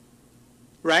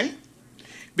 Right?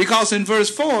 Because in verse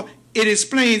 4, it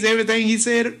explains everything he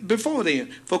said before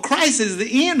then. For Christ is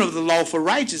the end of the law for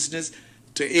righteousness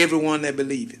to everyone that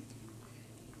believeth.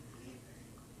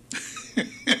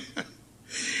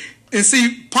 And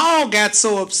see, Paul got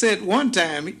so upset one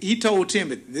time, he told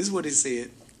Timothy, this is what he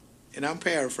said, and I'm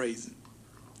paraphrasing.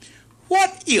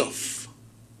 What if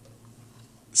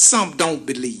some don't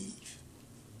believe?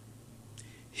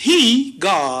 He,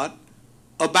 God,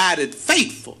 abideth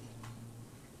faithful.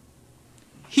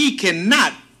 He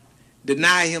cannot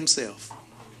deny himself.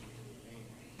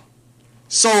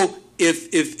 So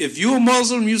if you're a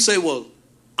Muslim, you say, well,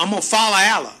 I'm going to follow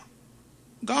Allah.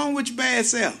 Go on with your bad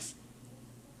self.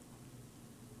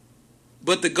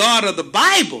 But the God of the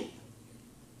Bible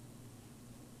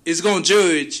is going to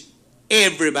judge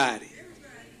everybody.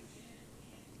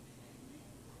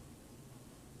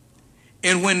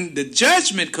 And when the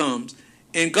judgment comes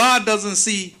and God doesn't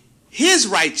see his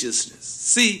righteousness,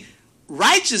 see,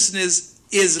 righteousness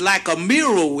is like a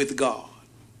mirror with God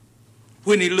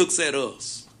when he looks at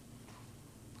us.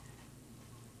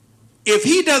 If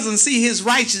he doesn't see his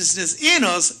righteousness in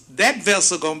us, that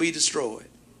vessel going to be destroyed.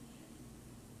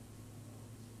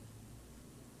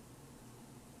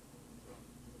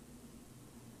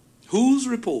 Whose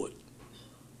report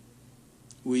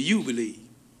will you believe?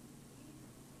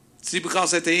 See,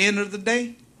 because at the end of the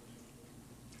day,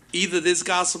 either this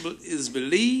gospel is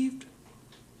believed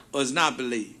or is not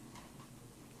believed.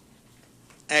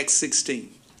 Acts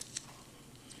 16.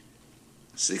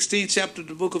 16th chapter of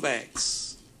the book of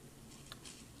Acts.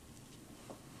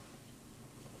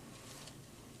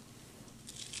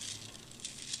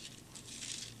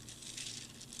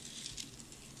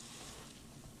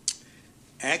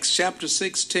 Acts chapter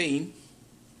 16.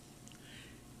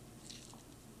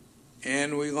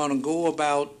 And we're going to go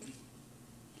about,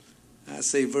 I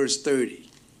say, verse 30.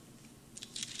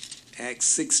 Acts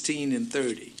 16 and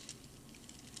 30.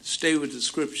 Stay with the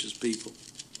scriptures, people.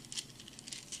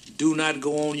 Do not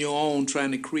go on your own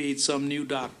trying to create some new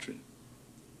doctrine.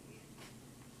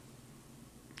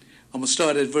 I'm going to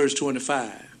start at verse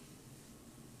 25.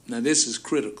 Now, this is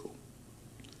critical.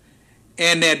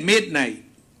 And at midnight,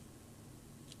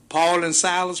 Paul and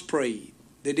Silas prayed.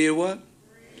 They did what?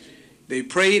 They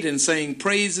prayed and sang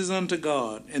praises unto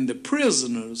God, and the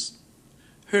prisoners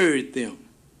heard them.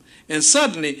 And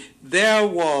suddenly there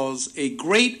was a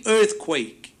great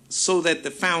earthquake, so that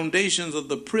the foundations of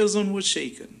the prison were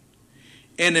shaken.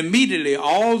 And immediately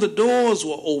all the doors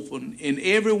were opened, and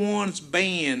everyone's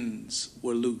bands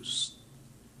were loosed.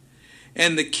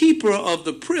 And the keeper of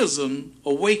the prison,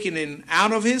 awakening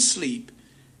out of his sleep,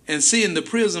 and seeing the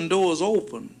prison doors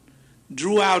open,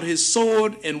 drew out his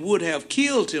sword and would have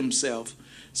killed himself,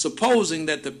 supposing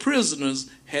that the prisoners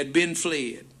had been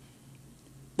fled.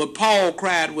 But Paul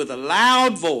cried with a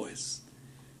loud voice,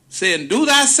 saying, Do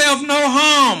thyself no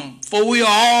harm, for we are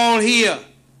all here.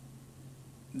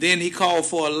 Then he called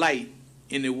for a light,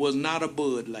 and it was not a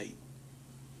bud light.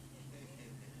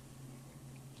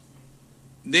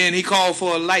 Then he called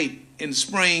for a light and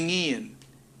sprang in,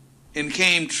 and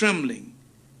came trembling,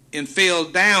 and fell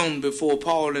down before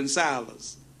Paul and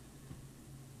Silas,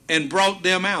 and brought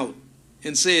them out,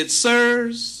 and said,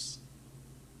 Sirs,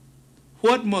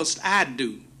 what must I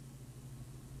do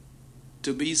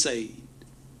to be saved?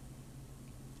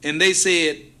 And they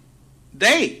said,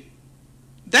 They.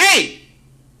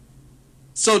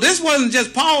 So this wasn't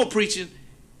just Paul preaching.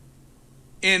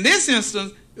 In this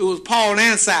instance, it was Paul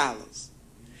and Silas.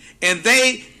 And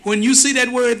they, when you see that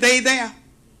word they there,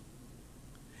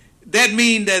 that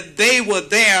means that they were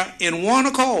there in one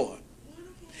accord.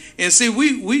 And see,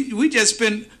 we just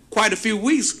spent quite a few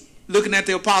weeks looking at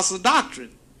the apostle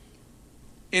doctrine.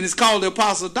 And it's called the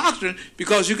apostle doctrine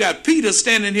because you got Peter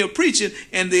standing here preaching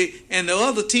and the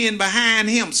other 10 behind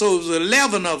him. So it was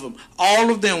 11 of them.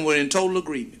 All of them were in total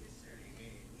agreement.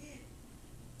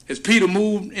 As Peter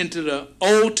moved into the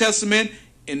Old Testament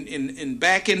and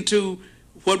back into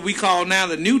what we call now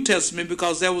the New Testament,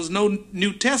 because there was no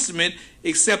New Testament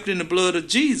except in the blood of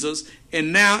Jesus,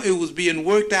 and now it was being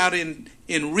worked out in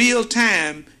real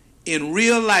time, in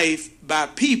real life, by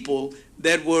people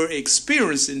that were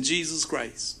experiencing Jesus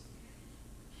Christ.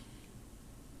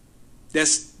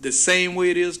 That's the same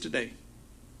way it is today.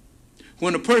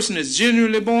 When a person is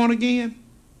genuinely born again,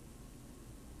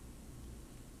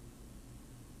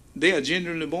 they are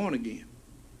genuinely born again.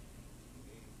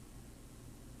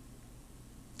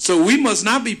 So we must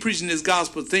not be preaching this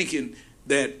gospel thinking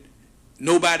that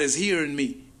nobody's hearing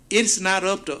me. It's not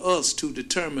up to us to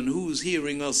determine who's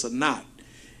hearing us or not.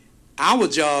 Our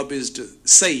job is to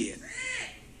say it.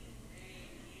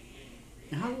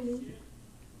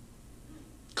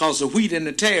 Because the wheat and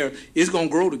the tare is going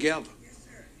to grow together.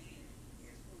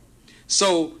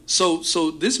 So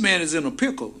this man is in a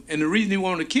pickle. And the reason he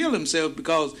wanted to kill himself,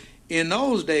 because in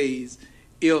those days,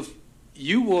 if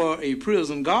you were a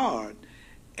prison guard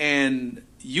and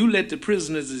you let the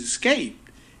prisoners escape,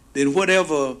 then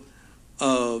whatever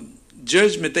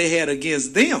judgment they had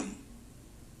against them,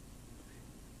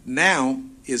 now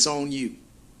it's on you.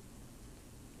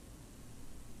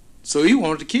 So he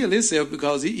wanted to kill himself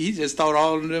because he just thought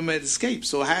all of them had escaped.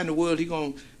 So how in the world he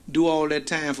going to do all that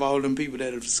time for all them people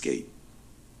that have escaped?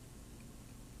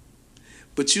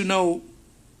 But you know,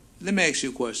 let me ask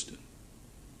you a question.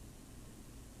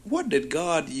 What did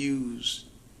God use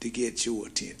to get your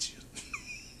attention?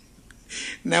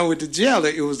 Now with the jailer,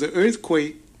 it was the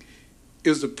earthquake, it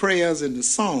was the prayers and the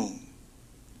song,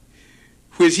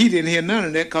 which he didn't hear none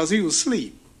of that because he was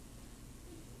asleep.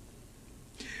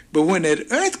 But when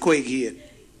that earthquake hit,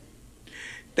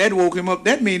 that woke him up.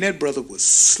 That means that brother was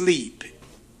asleep.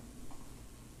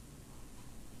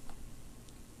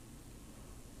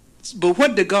 But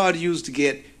what did God use to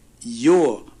get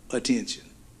your attention?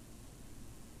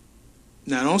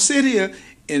 Now, don't sit here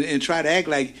and try to act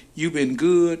like you've been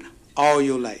good all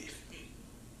your life.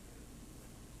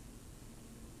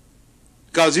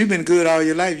 Because you've been good all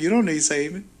your life, you don't need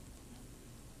saving.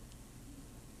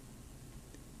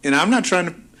 And I'm not trying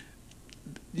to,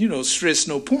 stress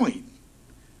no point.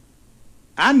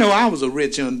 I know I was a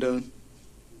rich undone.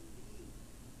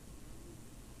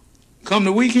 Come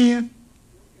the weekend,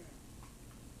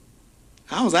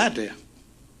 I was out there.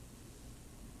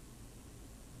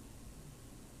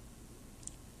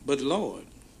 But the Lord.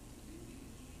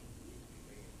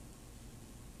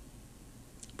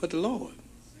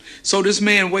 So this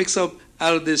man wakes up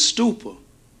out of this stupor.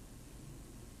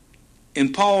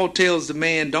 And Paul tells the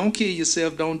man, don't kill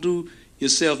yourself, don't do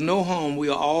yourself no harm. We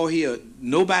are all here.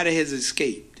 Nobody has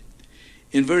escaped.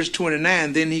 In verse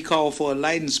 29, then he called for a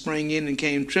light and sprang in and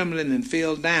came trembling and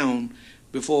fell down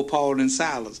before Paul and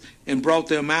Silas and brought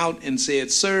them out and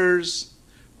said, Sirs,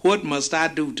 what must I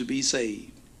do to be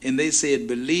saved? And they said,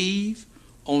 believe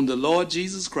on the Lord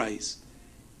Jesus Christ,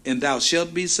 and thou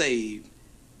shalt be saved,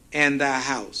 and thy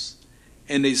house.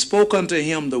 And they spoke unto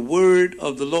him the word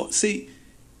of the Lord. See,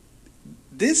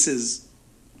 this is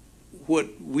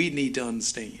what we need to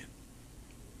understand.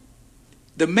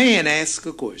 The man asked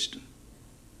a question.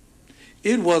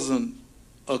 It wasn't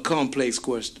a complex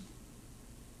question.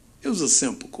 It was a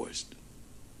simple question.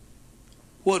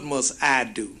 What must I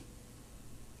do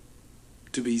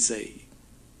to be saved?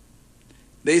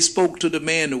 They spoke to the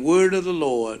man the word of the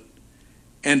Lord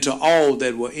and to all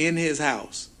that were in his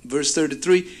house. Verse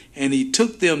 33, and he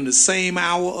took them the same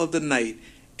hour of the night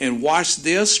and washed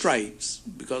their stripes,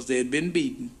 because they had been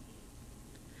beaten,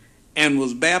 and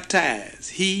was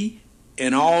baptized, he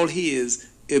and all his,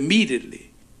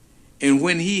 immediately. And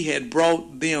when he had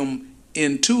brought them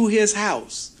into his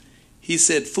house, he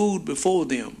set food before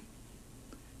them,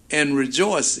 and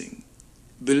rejoicing,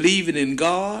 believing in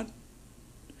God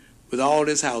with all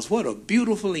his house. What a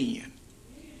beautiful end.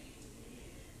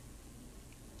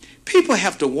 People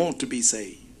have to want to be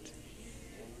saved.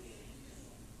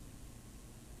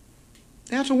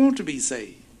 They have to want to be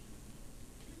saved.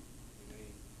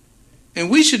 And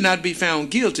we should not be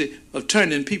found guilty of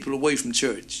turning people away from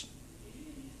church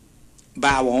by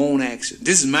our own action.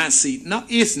 This is my seat. No,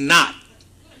 it's not.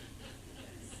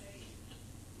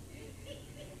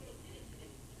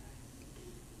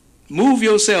 Move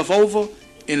yourself over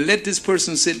and let this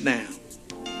person sit down.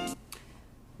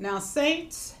 Now,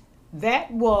 saints,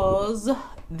 that was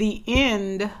the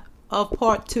end of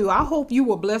part 2. I hope you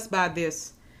were blessed by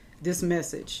this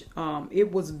message.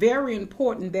 It was very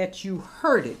important that you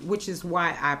heard it, which is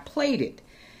why I played it.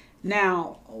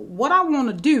 Now, what I want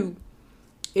to do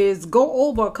is go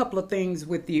over a couple of things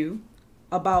with you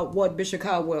about what Bishop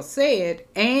Caldwell said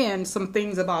and some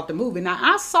things about the movie. Now,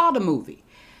 I saw the movie.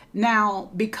 Now,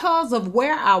 because of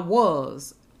where I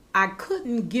was, I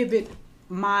couldn't give it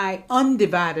my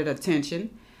undivided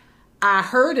attention. I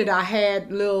heard it. I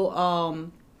had little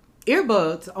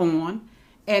earbuds on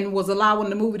and was allowing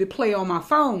the movie to play on my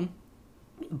phone.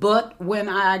 But when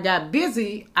I got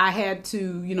busy, I had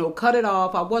to, cut it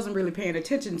off. I wasn't really paying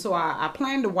attention. So I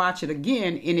plan to watch it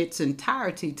again in its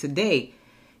entirety today.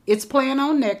 It's playing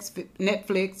on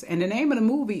Netflix, and the name of the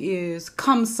movie is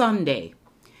Come Sunday.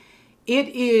 It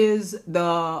is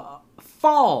the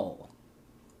fall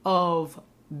of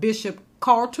Bishop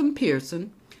Carlton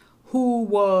Pearson, who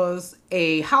was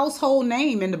a household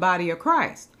name in the body of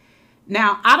Christ.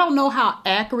 Now, I don't know how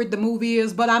accurate the movie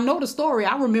is, but I know the story.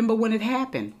 I remember when it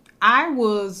happened. I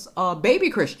was a baby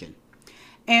Christian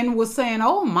and was saying,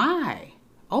 oh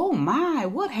my,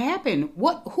 what happened?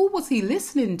 Who was he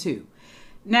listening to?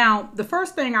 Now, the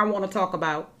first thing I want to talk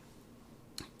about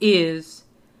is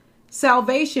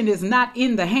salvation is not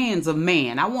in the hands of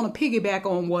man. I want to piggyback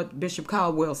on what Bishop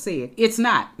Caldwell said. It's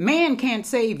not. Man can't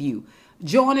save you.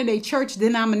 Joining a church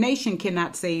denomination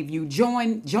cannot save you.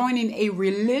 Joining a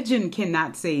religion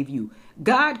cannot save you.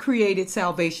 God created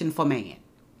salvation for man.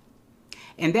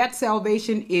 And that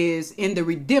salvation is in the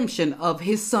redemption of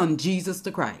his son, Jesus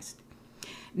the Christ.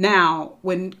 Now,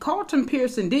 when Carlton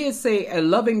Pearson did say a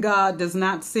loving God does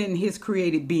not send his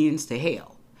created beings to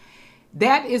hell,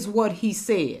 that is what he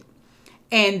said.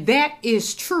 And that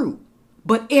is true.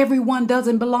 But everyone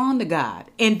doesn't belong to God.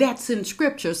 And that's in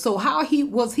scripture. So how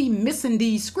was he missing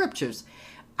these scriptures?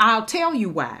 I'll tell you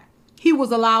why. He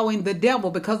was allowing the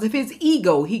devil, because of his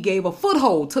ego, he gave a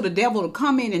foothold to the devil to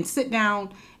come in and sit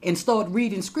down and start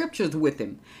reading scriptures with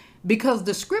him. Because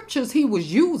the scriptures he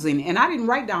was using, and I didn't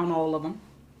write down all of them.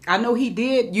 I know he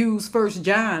did use 1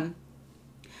 John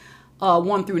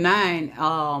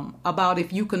 1-9 about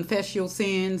if you confess your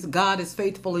sins, God is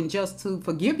faithful and just to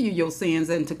forgive you your sins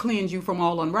and to cleanse you from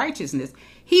all unrighteousness.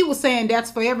 He was saying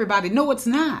that's for everybody. No, it's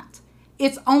not.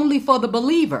 It's only for the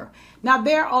believer. Now,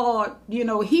 there are,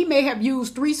 he may have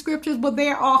used 3 scriptures, but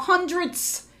there are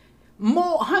hundreds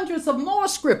of more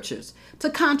scriptures to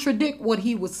contradict what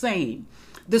he was saying.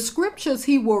 The scriptures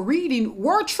he were reading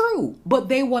were true, but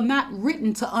they were not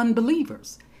written to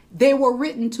unbelievers. They were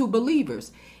written to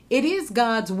believers. It is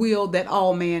God's will that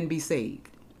all men be saved.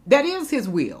 That is his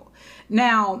will.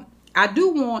 Now, I do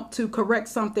want to correct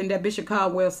something that Bishop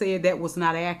Caldwell said that was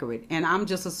not accurate. And I'm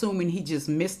just assuming he just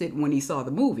missed it when he saw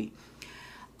the movie.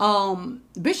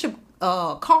 Bishop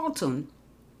Carlton,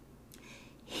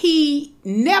 He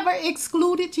never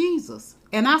excluded Jesus.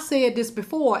 And I said this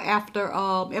before after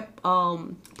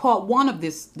part one of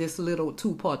this little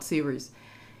 2-part series.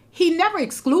 He never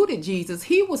excluded Jesus.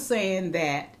 He was saying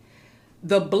that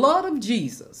the blood of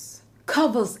Jesus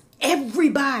covers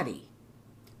everybody,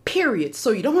 period.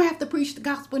 So you don't have to preach the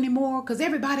gospel anymore because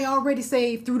everybody already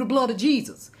saved through the blood of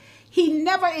Jesus. He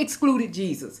never excluded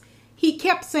Jesus. He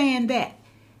kept saying that.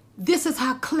 This is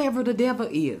how clever the devil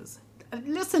is.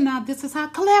 Listen now, this is how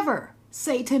clever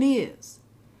Satan is.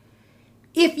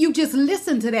 If you just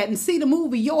listen to that and see the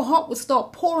movie, your heart will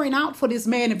start pouring out for this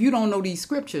man if you don't know these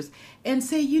scriptures and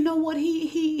say, you know what,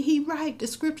 he right. The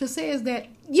scripture says that.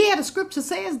 Yeah, the scripture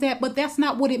says that, but that's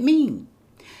not what it means.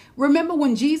 Remember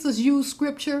when Jesus used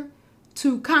scripture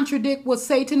to contradict what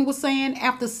Satan was saying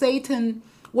after Satan,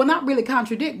 well, not really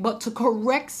contradict, but to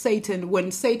correct Satan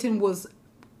when Satan was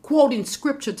quoting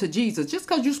scripture to Jesus. Just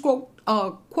because you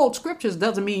quote scriptures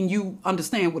doesn't mean you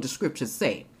understand what the scriptures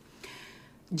say.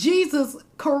 Jesus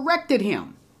corrected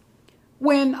him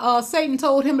when Satan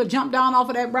told him to jump down off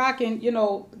of that rock, and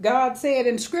God said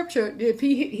in scripture, if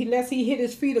he hit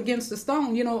his feet against the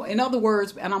stone, in other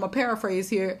words, and I'm a paraphrase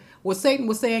here, what Satan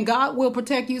was saying, God will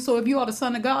protect you, so if you are the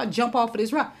son of God, jump off of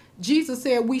this rock. Jesus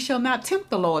said, we shall not tempt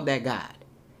the Lord that God.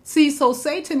 See, so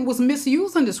Satan was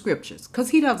misusing the scriptures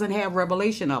because he doesn't have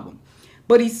revelation of them.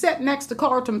 But he sat next to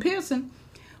Carlton Pearson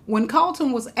when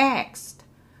Carlton was asked,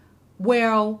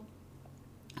 well,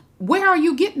 where are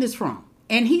you getting this from?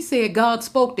 And he said God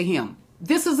spoke to him.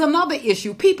 This is another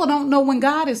issue. People don't know when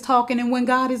God is talking and when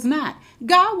God is not.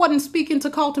 God wasn't speaking to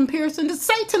Carlton Pearson.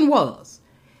 Satan was.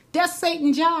 That's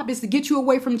Satan's job, is to get you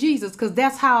away from Jesus, because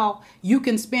that's how you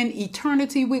can spend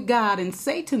eternity with God. And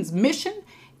Satan's mission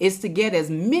is to get as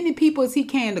many people as he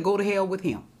can to go to hell with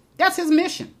him. That's his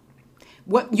mission.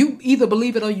 What you either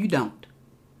believe it or you don't.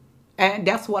 And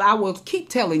that's what I will keep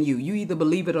telling you. You either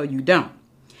believe it or you don't.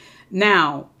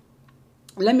 Now,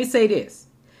 let me say this.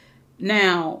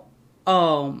 Now,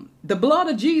 the blood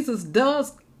of Jesus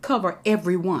does cover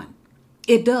everyone.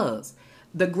 It does.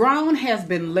 The ground has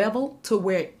been leveled to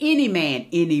where any man,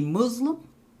 any Muslim,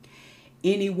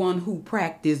 anyone who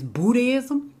practices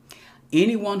Buddhism,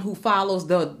 anyone who follows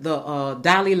the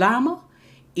Dalai Lama,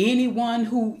 anyone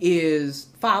who is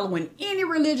following any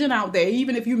religion out there,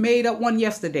 even if you made up one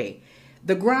yesterday,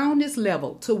 the ground is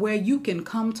leveled to where you can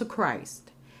come to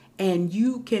Christ and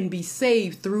you can be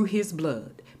saved through his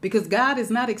blood, because God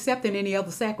is not accepting any other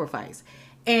sacrifice.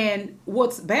 And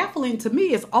what's baffling to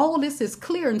me is all this is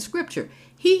clear in scripture.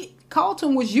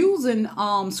 Carlton was using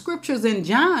scriptures in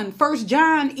John, 1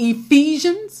 John,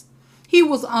 Ephesians. He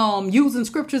was using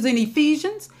scriptures in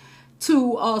Ephesians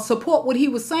to support what he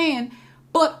was saying.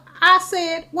 But I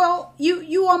said, well,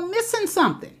 you are missing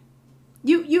something.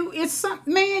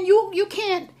 You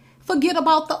can't forget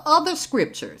about the other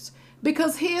scriptures,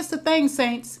 because here's the thing,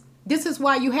 saints. This is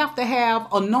why you have to have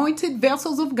anointed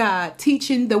vessels of God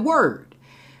teaching the word,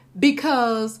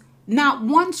 because not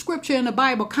one scripture in the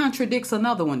Bible contradicts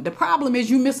another one. The problem is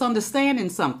you misunderstanding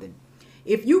something.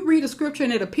 If you read a scripture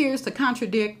and it appears to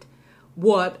contradict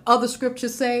what other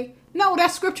scriptures say, no,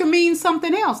 that scripture means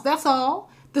something else. That's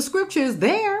all. The scripture is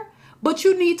there, but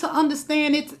you need to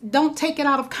understand it. Don't take it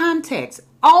out of context.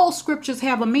 All scriptures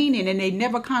have a meaning and they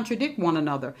never contradict one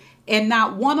another. And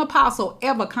not one apostle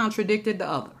ever contradicted the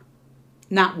other.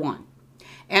 Not one.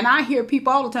 And I hear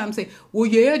people all the time say, well,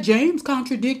 yeah, James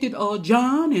contradicted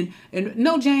John. And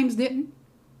no, James didn't.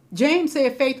 James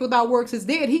said faith without works is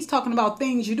dead. He's talking about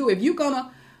things you do. If you're going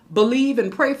to believe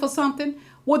and pray for something,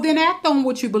 well, then act on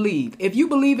what you believe. If you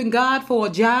believe in God for a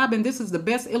job, and this is the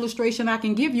best illustration I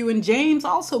can give you, and James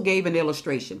also gave an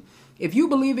illustration. If you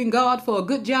believe in God for a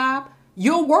good job,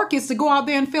 your work is to go out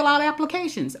there and fill out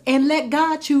applications and let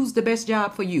God choose the best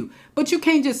job for you. But you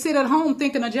can't just sit at home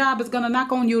thinking a job is going to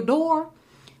knock on your door.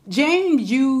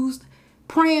 James used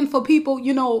praying for people,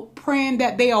 praying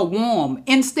that they are warm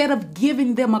instead of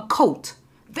giving them a coat.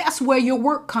 That's where your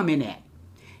work come in at.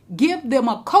 Give them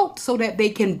a coat so that they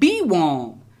can be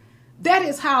warm. That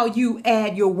is how you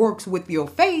add your works with your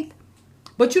faith,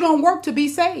 but you don't work to be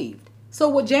saved. So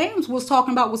what James was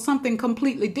talking about was something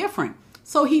completely different.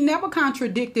 So he never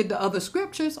contradicted the other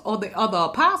scriptures or the other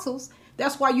apostles.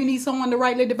 That's why you need someone to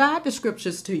rightly divide the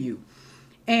scriptures to you.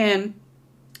 And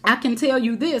I can tell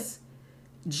you this.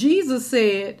 Jesus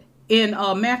said in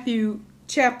Matthew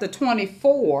chapter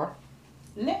 24,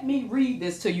 let me read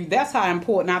this to you. That's how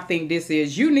important I think this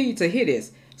is. You need to hear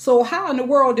this. So how in the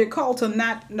world did Carlton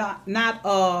not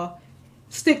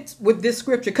stick with this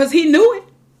scripture? Because he knew it.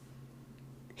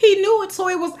 He knew it. So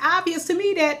it was obvious to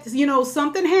me that,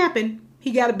 something happened.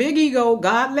 He got a big ego.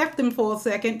 God left him for a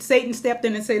second. Satan stepped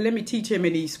in and said, let me teach him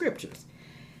in these scriptures.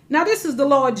 Now this is the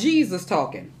Lord Jesus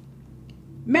talking.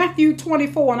 Matthew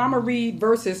 24, and I'm going to read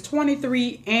verses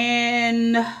 23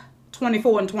 and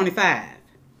 24 and 25.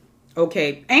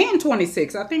 Okay, and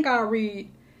 26. I think I'll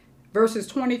read verses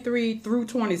 23 through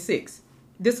 26.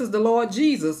 This is the Lord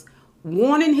Jesus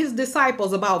warning his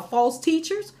disciples about false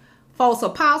teachers, false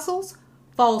apostles,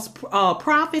 false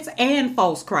prophets, and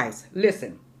false Christ.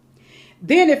 Listen.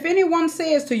 Then if anyone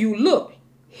says to you, look,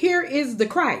 here is the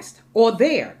Christ, or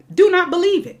there, do not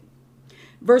believe it.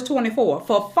 Verse 24,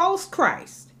 for false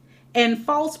Christ and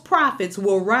false prophets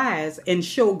will rise and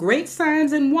show great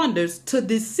signs and wonders to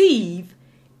deceive,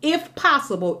 if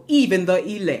possible, even the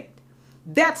elect.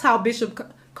 That's how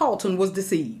Bishop Carlton was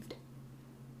deceived.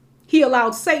 He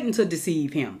allowed Satan to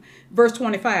deceive him. Verse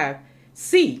 25,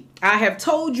 see, I have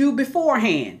told you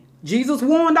beforehand. Jesus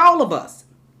warned all of us.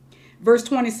 Verse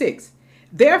 26,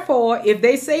 therefore, if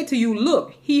they say to you,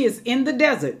 look, he is in the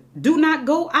desert, do not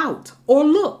go out, or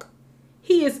look,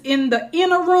 he is in the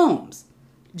inner rooms.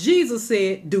 Jesus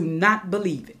said, do not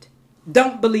believe it.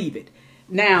 Don't believe it.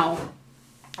 Now,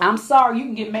 I'm sorry, you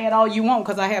can get mad all you want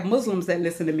because I have Muslims that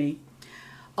listen to me.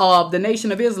 Of the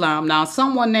Nation of Islam. Now,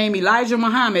 someone named Elijah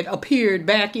Muhammad appeared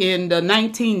back in the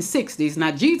 1960s.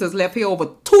 Now, Jesus left here over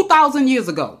 2,000 years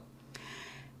ago.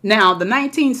 Now, the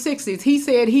 1960s, he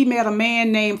said he met a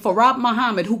man named Farad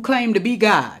Muhammad who claimed to be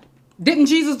God. Didn't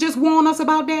Jesus just warn us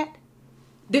about that?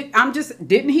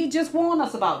 Didn't he just warn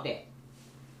us about that?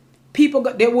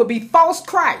 There will be false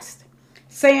Christ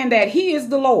saying that he is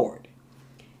the Lord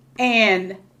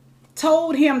and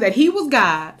told him that he was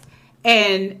God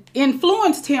and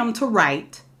influenced him to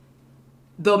write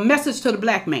the Message to the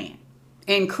Black Man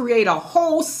and create a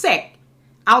whole sect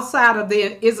outside of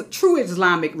the true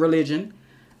Islamic religion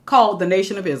called the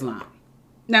Nation of Islam.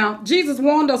 Now, Jesus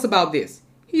warned us about this.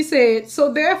 He said,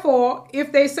 so therefore,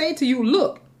 if they say to you,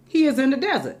 look, he is in the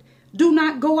desert, do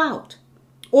not go out.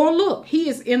 Or look, he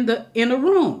is in the inner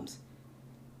rooms.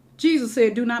 Jesus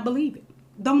said, do not believe it.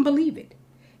 Don't believe it.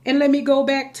 And let me go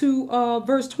back to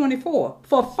verse 24.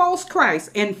 For false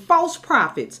Christ and false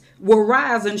prophets will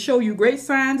rise and show you great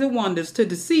signs and wonders to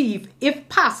deceive, if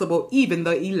possible, even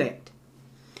the elect.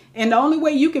 And the only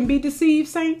way you can be deceived,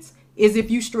 saints, is if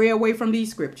you stray away from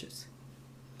these scriptures.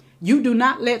 You do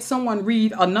not let someone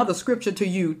read another scripture to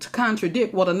you to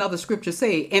contradict what another scripture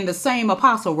say, and the same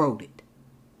apostle wrote it.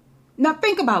 Now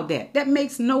think about that. That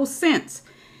makes no sense.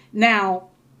 Now,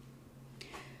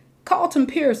 Carlton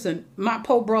Pearson, my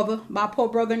poor brother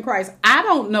in Christ, I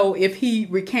don't know if he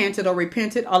recanted or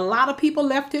repented. A lot of people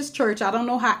left his church. I don't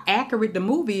know how accurate the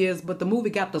movie is, but the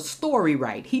movie got the story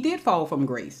right. He did fall from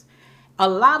grace. A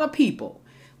lot of people,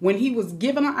 when he was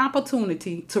given an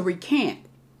opportunity to recant,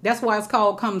 that's why it's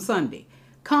called Come Sunday.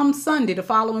 Come Sunday, the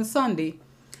following Sunday,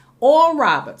 Oral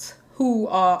Roberts, who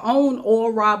owned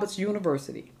Oral Roberts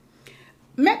University,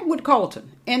 met with Carlton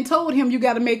and told him, you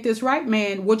got to make this right,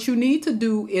 man. What you need to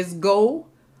do is go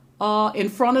in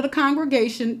front of the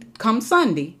congregation come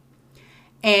Sunday,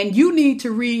 and you need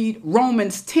to read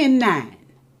Romans 10:9.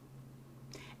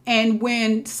 And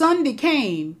when Sunday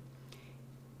came,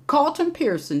 Carlton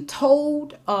Pearson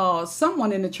told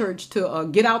someone in the church to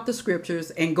get out the scriptures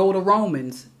and go to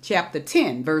Romans chapter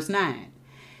 10, verse 9.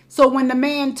 So when the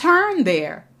man turned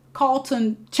there,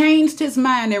 Carlton changed his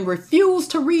mind and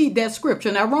refused to read that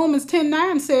scripture. Now, Romans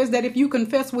 10:9 says that if you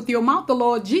confess with your mouth the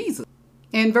Lord Jesus,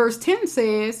 and verse 10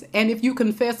 says, and if you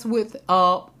confess with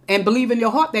and believe in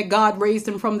your heart that God raised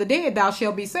him from the dead, thou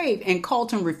shalt be saved. And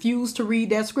Carlton refused to read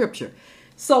that scripture.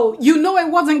 So you know it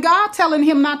wasn't God telling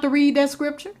him not to read that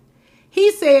scripture. He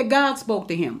said God spoke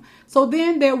to him. So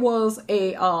then there was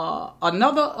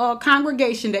another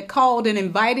congregation that called and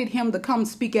invited him to come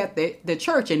speak at the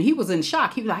church. And he was in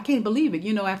shock. He was like, I can't believe it,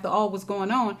 after all was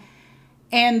going on.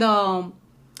 And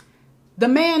the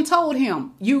man told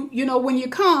him, when you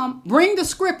come, bring the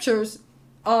scriptures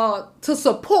to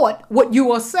support what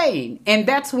you are saying. And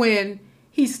that's when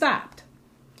he stopped.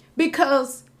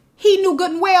 Because he knew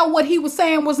good and well what he was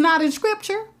saying was not in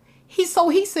scripture. So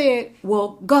he said,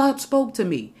 well, God spoke to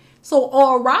me. So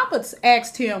Oral Roberts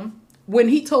asked him, when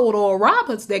he told Oral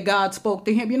Roberts that God spoke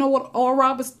to him, you know what Oral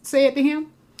Roberts said to him?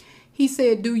 He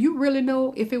said, do you really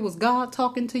know if it was God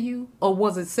talking to you or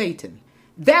was it Satan?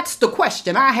 That's the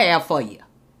question I have for you.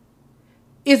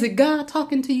 Is it God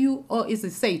talking to you or is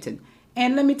it Satan?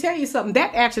 And let me tell you something.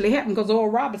 That actually happened because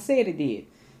Oral Roberts said it did.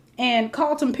 And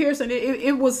Carlton Pearson,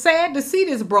 it was sad to see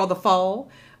this brother fall.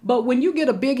 But when you get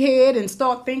a big head and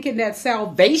start thinking that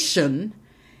salvation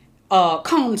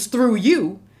comes through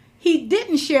you, he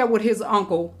didn't share with his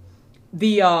uncle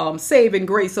the saving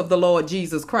grace of the Lord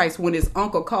Jesus Christ when his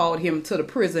uncle called him to the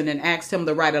prison and asked him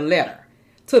to write a letter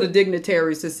to the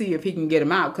dignitaries to see if he can get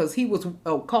him out, because he was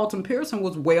Carlton Pearson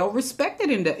was well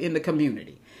respected in the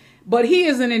community. But he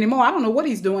isn't anymore. I don't know what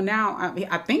he's doing now.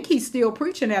 I think he's still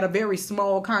preaching at a very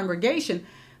small congregation.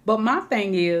 But my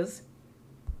thing is,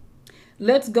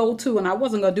 let's go to, and I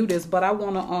wasn't going to do this, but I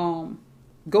want to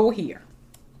go here.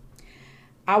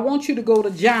 I want you to go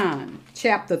to John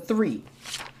chapter 3.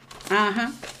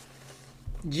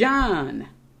 John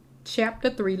chapter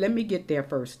 3. Let me get there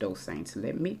first, though, saints.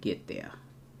 Let me get there.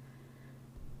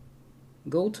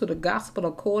 Go to the Gospel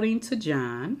according to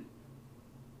John.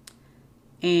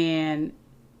 And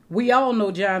we all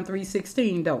know John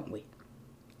 3:16, don't we?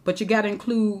 But you got to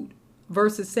include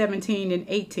verses 17 and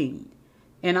 18.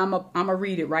 And I'm a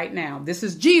read it right now. This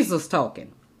is Jesus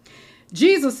talking.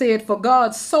 Jesus said, "For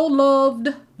God so loved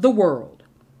the world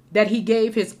that he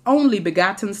gave his only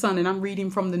begotten son." And I'm reading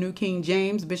from the New King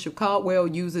James. Bishop Caldwell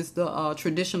uses the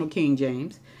traditional King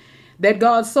James. "That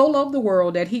God so loved the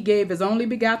world that he gave his only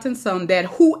begotten son, that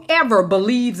whoever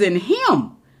believes in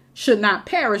him should not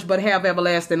perish but have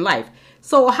everlasting life."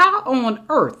 So how on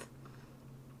earth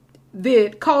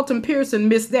did Carlton Pearson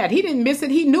miss that? He didn't miss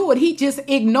it. He knew it. He just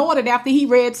ignored it after he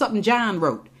read something John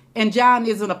wrote. And John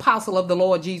is an apostle of the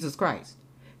Lord Jesus Christ.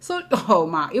 So, oh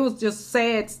my, it was just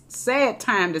sad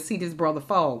time to see this brother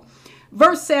fall.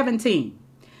 Verse 17.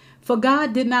 "For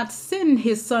God did not send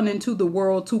his son into the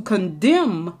world to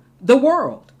condemn the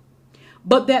world,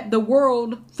 but that the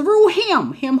world through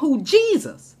him who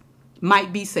Jesus,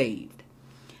 might be saved."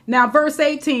 Now, verse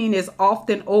 18 is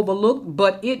often overlooked,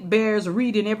 but it bears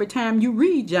reading every time you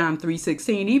read John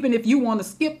 3:16. Even if you want to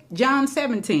skip John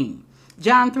 17,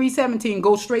 John 3:17,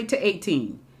 go straight to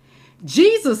 18.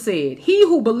 Jesus said, "He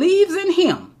who believes in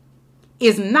him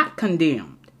is not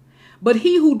condemned, but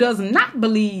he who does not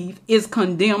believe is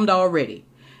condemned already,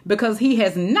 because he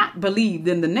has not believed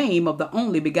in the name of the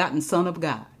only begotten Son of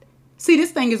God." See,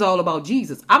 this thing is all about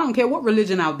Jesus. I don't care what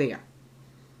religion out there.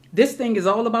 This thing is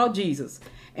all about Jesus.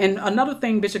 And another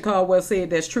thing Bishop Caldwell said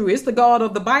that's true, it's the God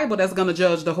of the Bible that's going to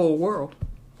judge the whole world.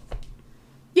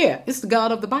 Yeah, it's the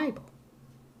God of the Bible.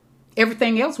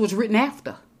 Everything else was written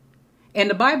after. And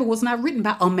the Bible was not written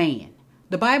by a man.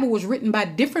 The Bible was written by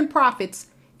different prophets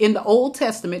in the Old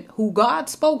Testament who God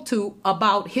spoke to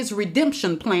about his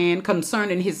redemption plan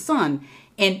concerning his son.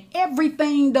 And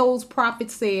everything those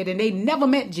prophets said, and they never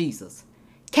met Jesus,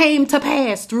 came to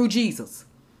pass through Jesus.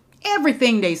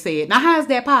 Everything they said. Now, how is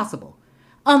that possible?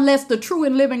 Unless the true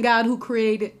and living God who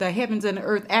created the heavens and the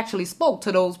earth actually spoke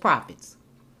to those prophets.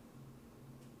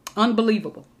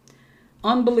 Unbelievable.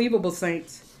 Unbelievable,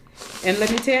 saints. And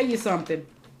let me tell you something.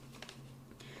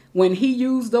 When he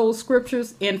used those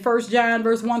scriptures in 1 John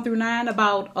verse 1 through 9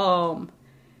 about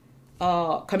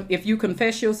if you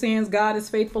confess your sins, God is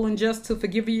faithful and just to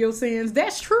forgive you your sins.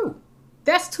 That's true.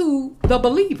 That's to the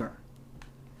believer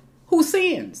who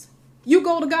sins. You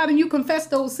go to God and you confess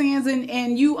those sins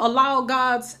and you allow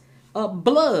God's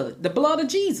blood, the blood of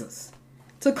Jesus,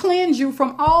 to cleanse you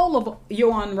from all of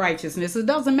your unrighteousness. It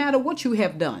doesn't matter what you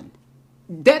have done.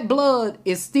 That blood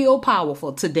is still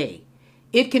powerful today.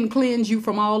 It can cleanse you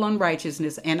from all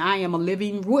unrighteousness. And I am a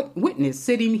living witness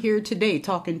sitting here today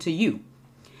talking to you.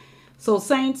 So,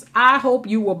 saints, I hope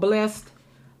you were blessed.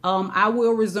 I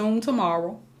will resume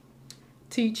tomorrow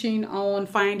teaching on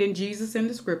finding Jesus in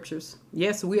the scriptures.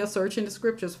 Yes, we are searching the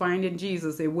scriptures, finding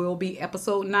Jesus. It will be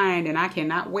episode 9, and I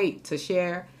cannot wait to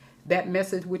share that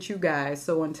message with you guys.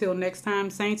 So until next time,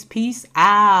 saints, peace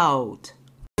out.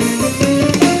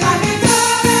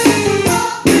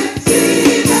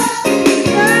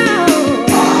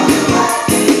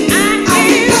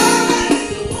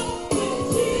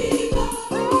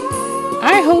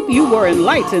 I hope you were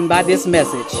enlightened by this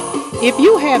message. If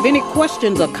you have any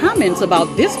questions or comments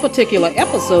about this particular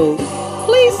episode,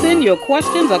 please send your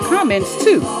questions or comments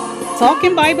to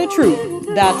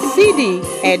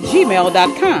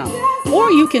talkingbibletruth.cd@gmail.com,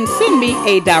 or you can send me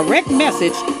a direct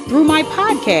message through my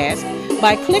podcast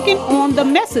by clicking on the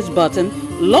message button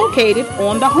located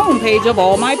on the homepage of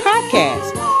all my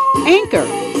podcasts: Anchor,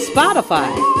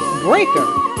 Spotify, Breaker,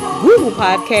 Google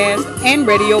Podcasts, and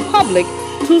Radio Public,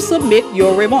 to submit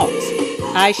your remarks.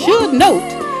 I should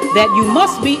note that you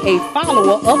must be a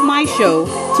follower of my show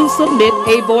to submit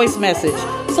a voice message.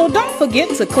 So don't forget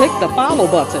to click the follow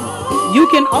button. You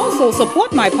can also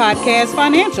support my podcast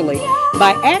financially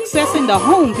by accessing the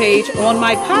homepage on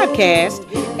my podcast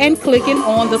and clicking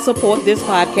on the support this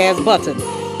podcast button.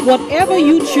 Whatever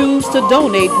you choose to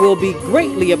donate will be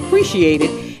greatly appreciated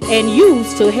and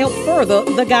used to help further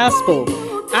the gospel.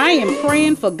 I am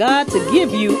praying for God to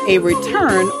give you a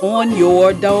return on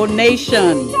your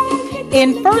donation.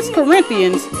 In 1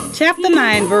 Corinthians chapter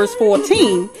 9, verse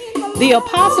 14, the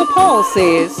Apostle Paul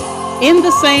says, "In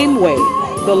the same way,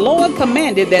 the Lord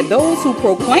commanded that those who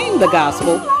proclaim the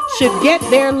gospel should get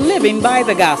their living by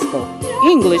the gospel."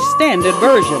 English Standard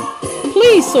Version.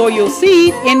 Please sow your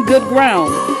seed in good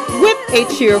ground with a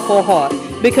cheerful heart,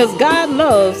 because God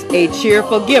loves a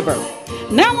cheerful giver.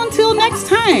 Now until next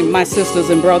time, my sisters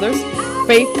and brothers,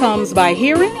 faith comes by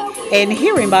hearing, and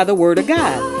hearing by the word of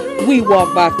God. We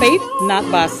walk by faith,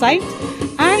 not by sight.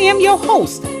 I am your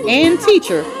host and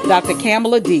teacher, Dr.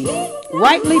 Kamala D.,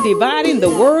 rightly dividing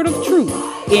the word of truth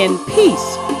in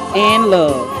peace and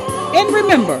love. And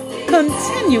remember,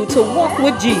 continue to walk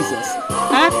with Jesus.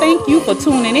 I thank you for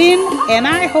tuning in, and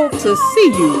I hope to see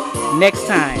you next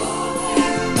time.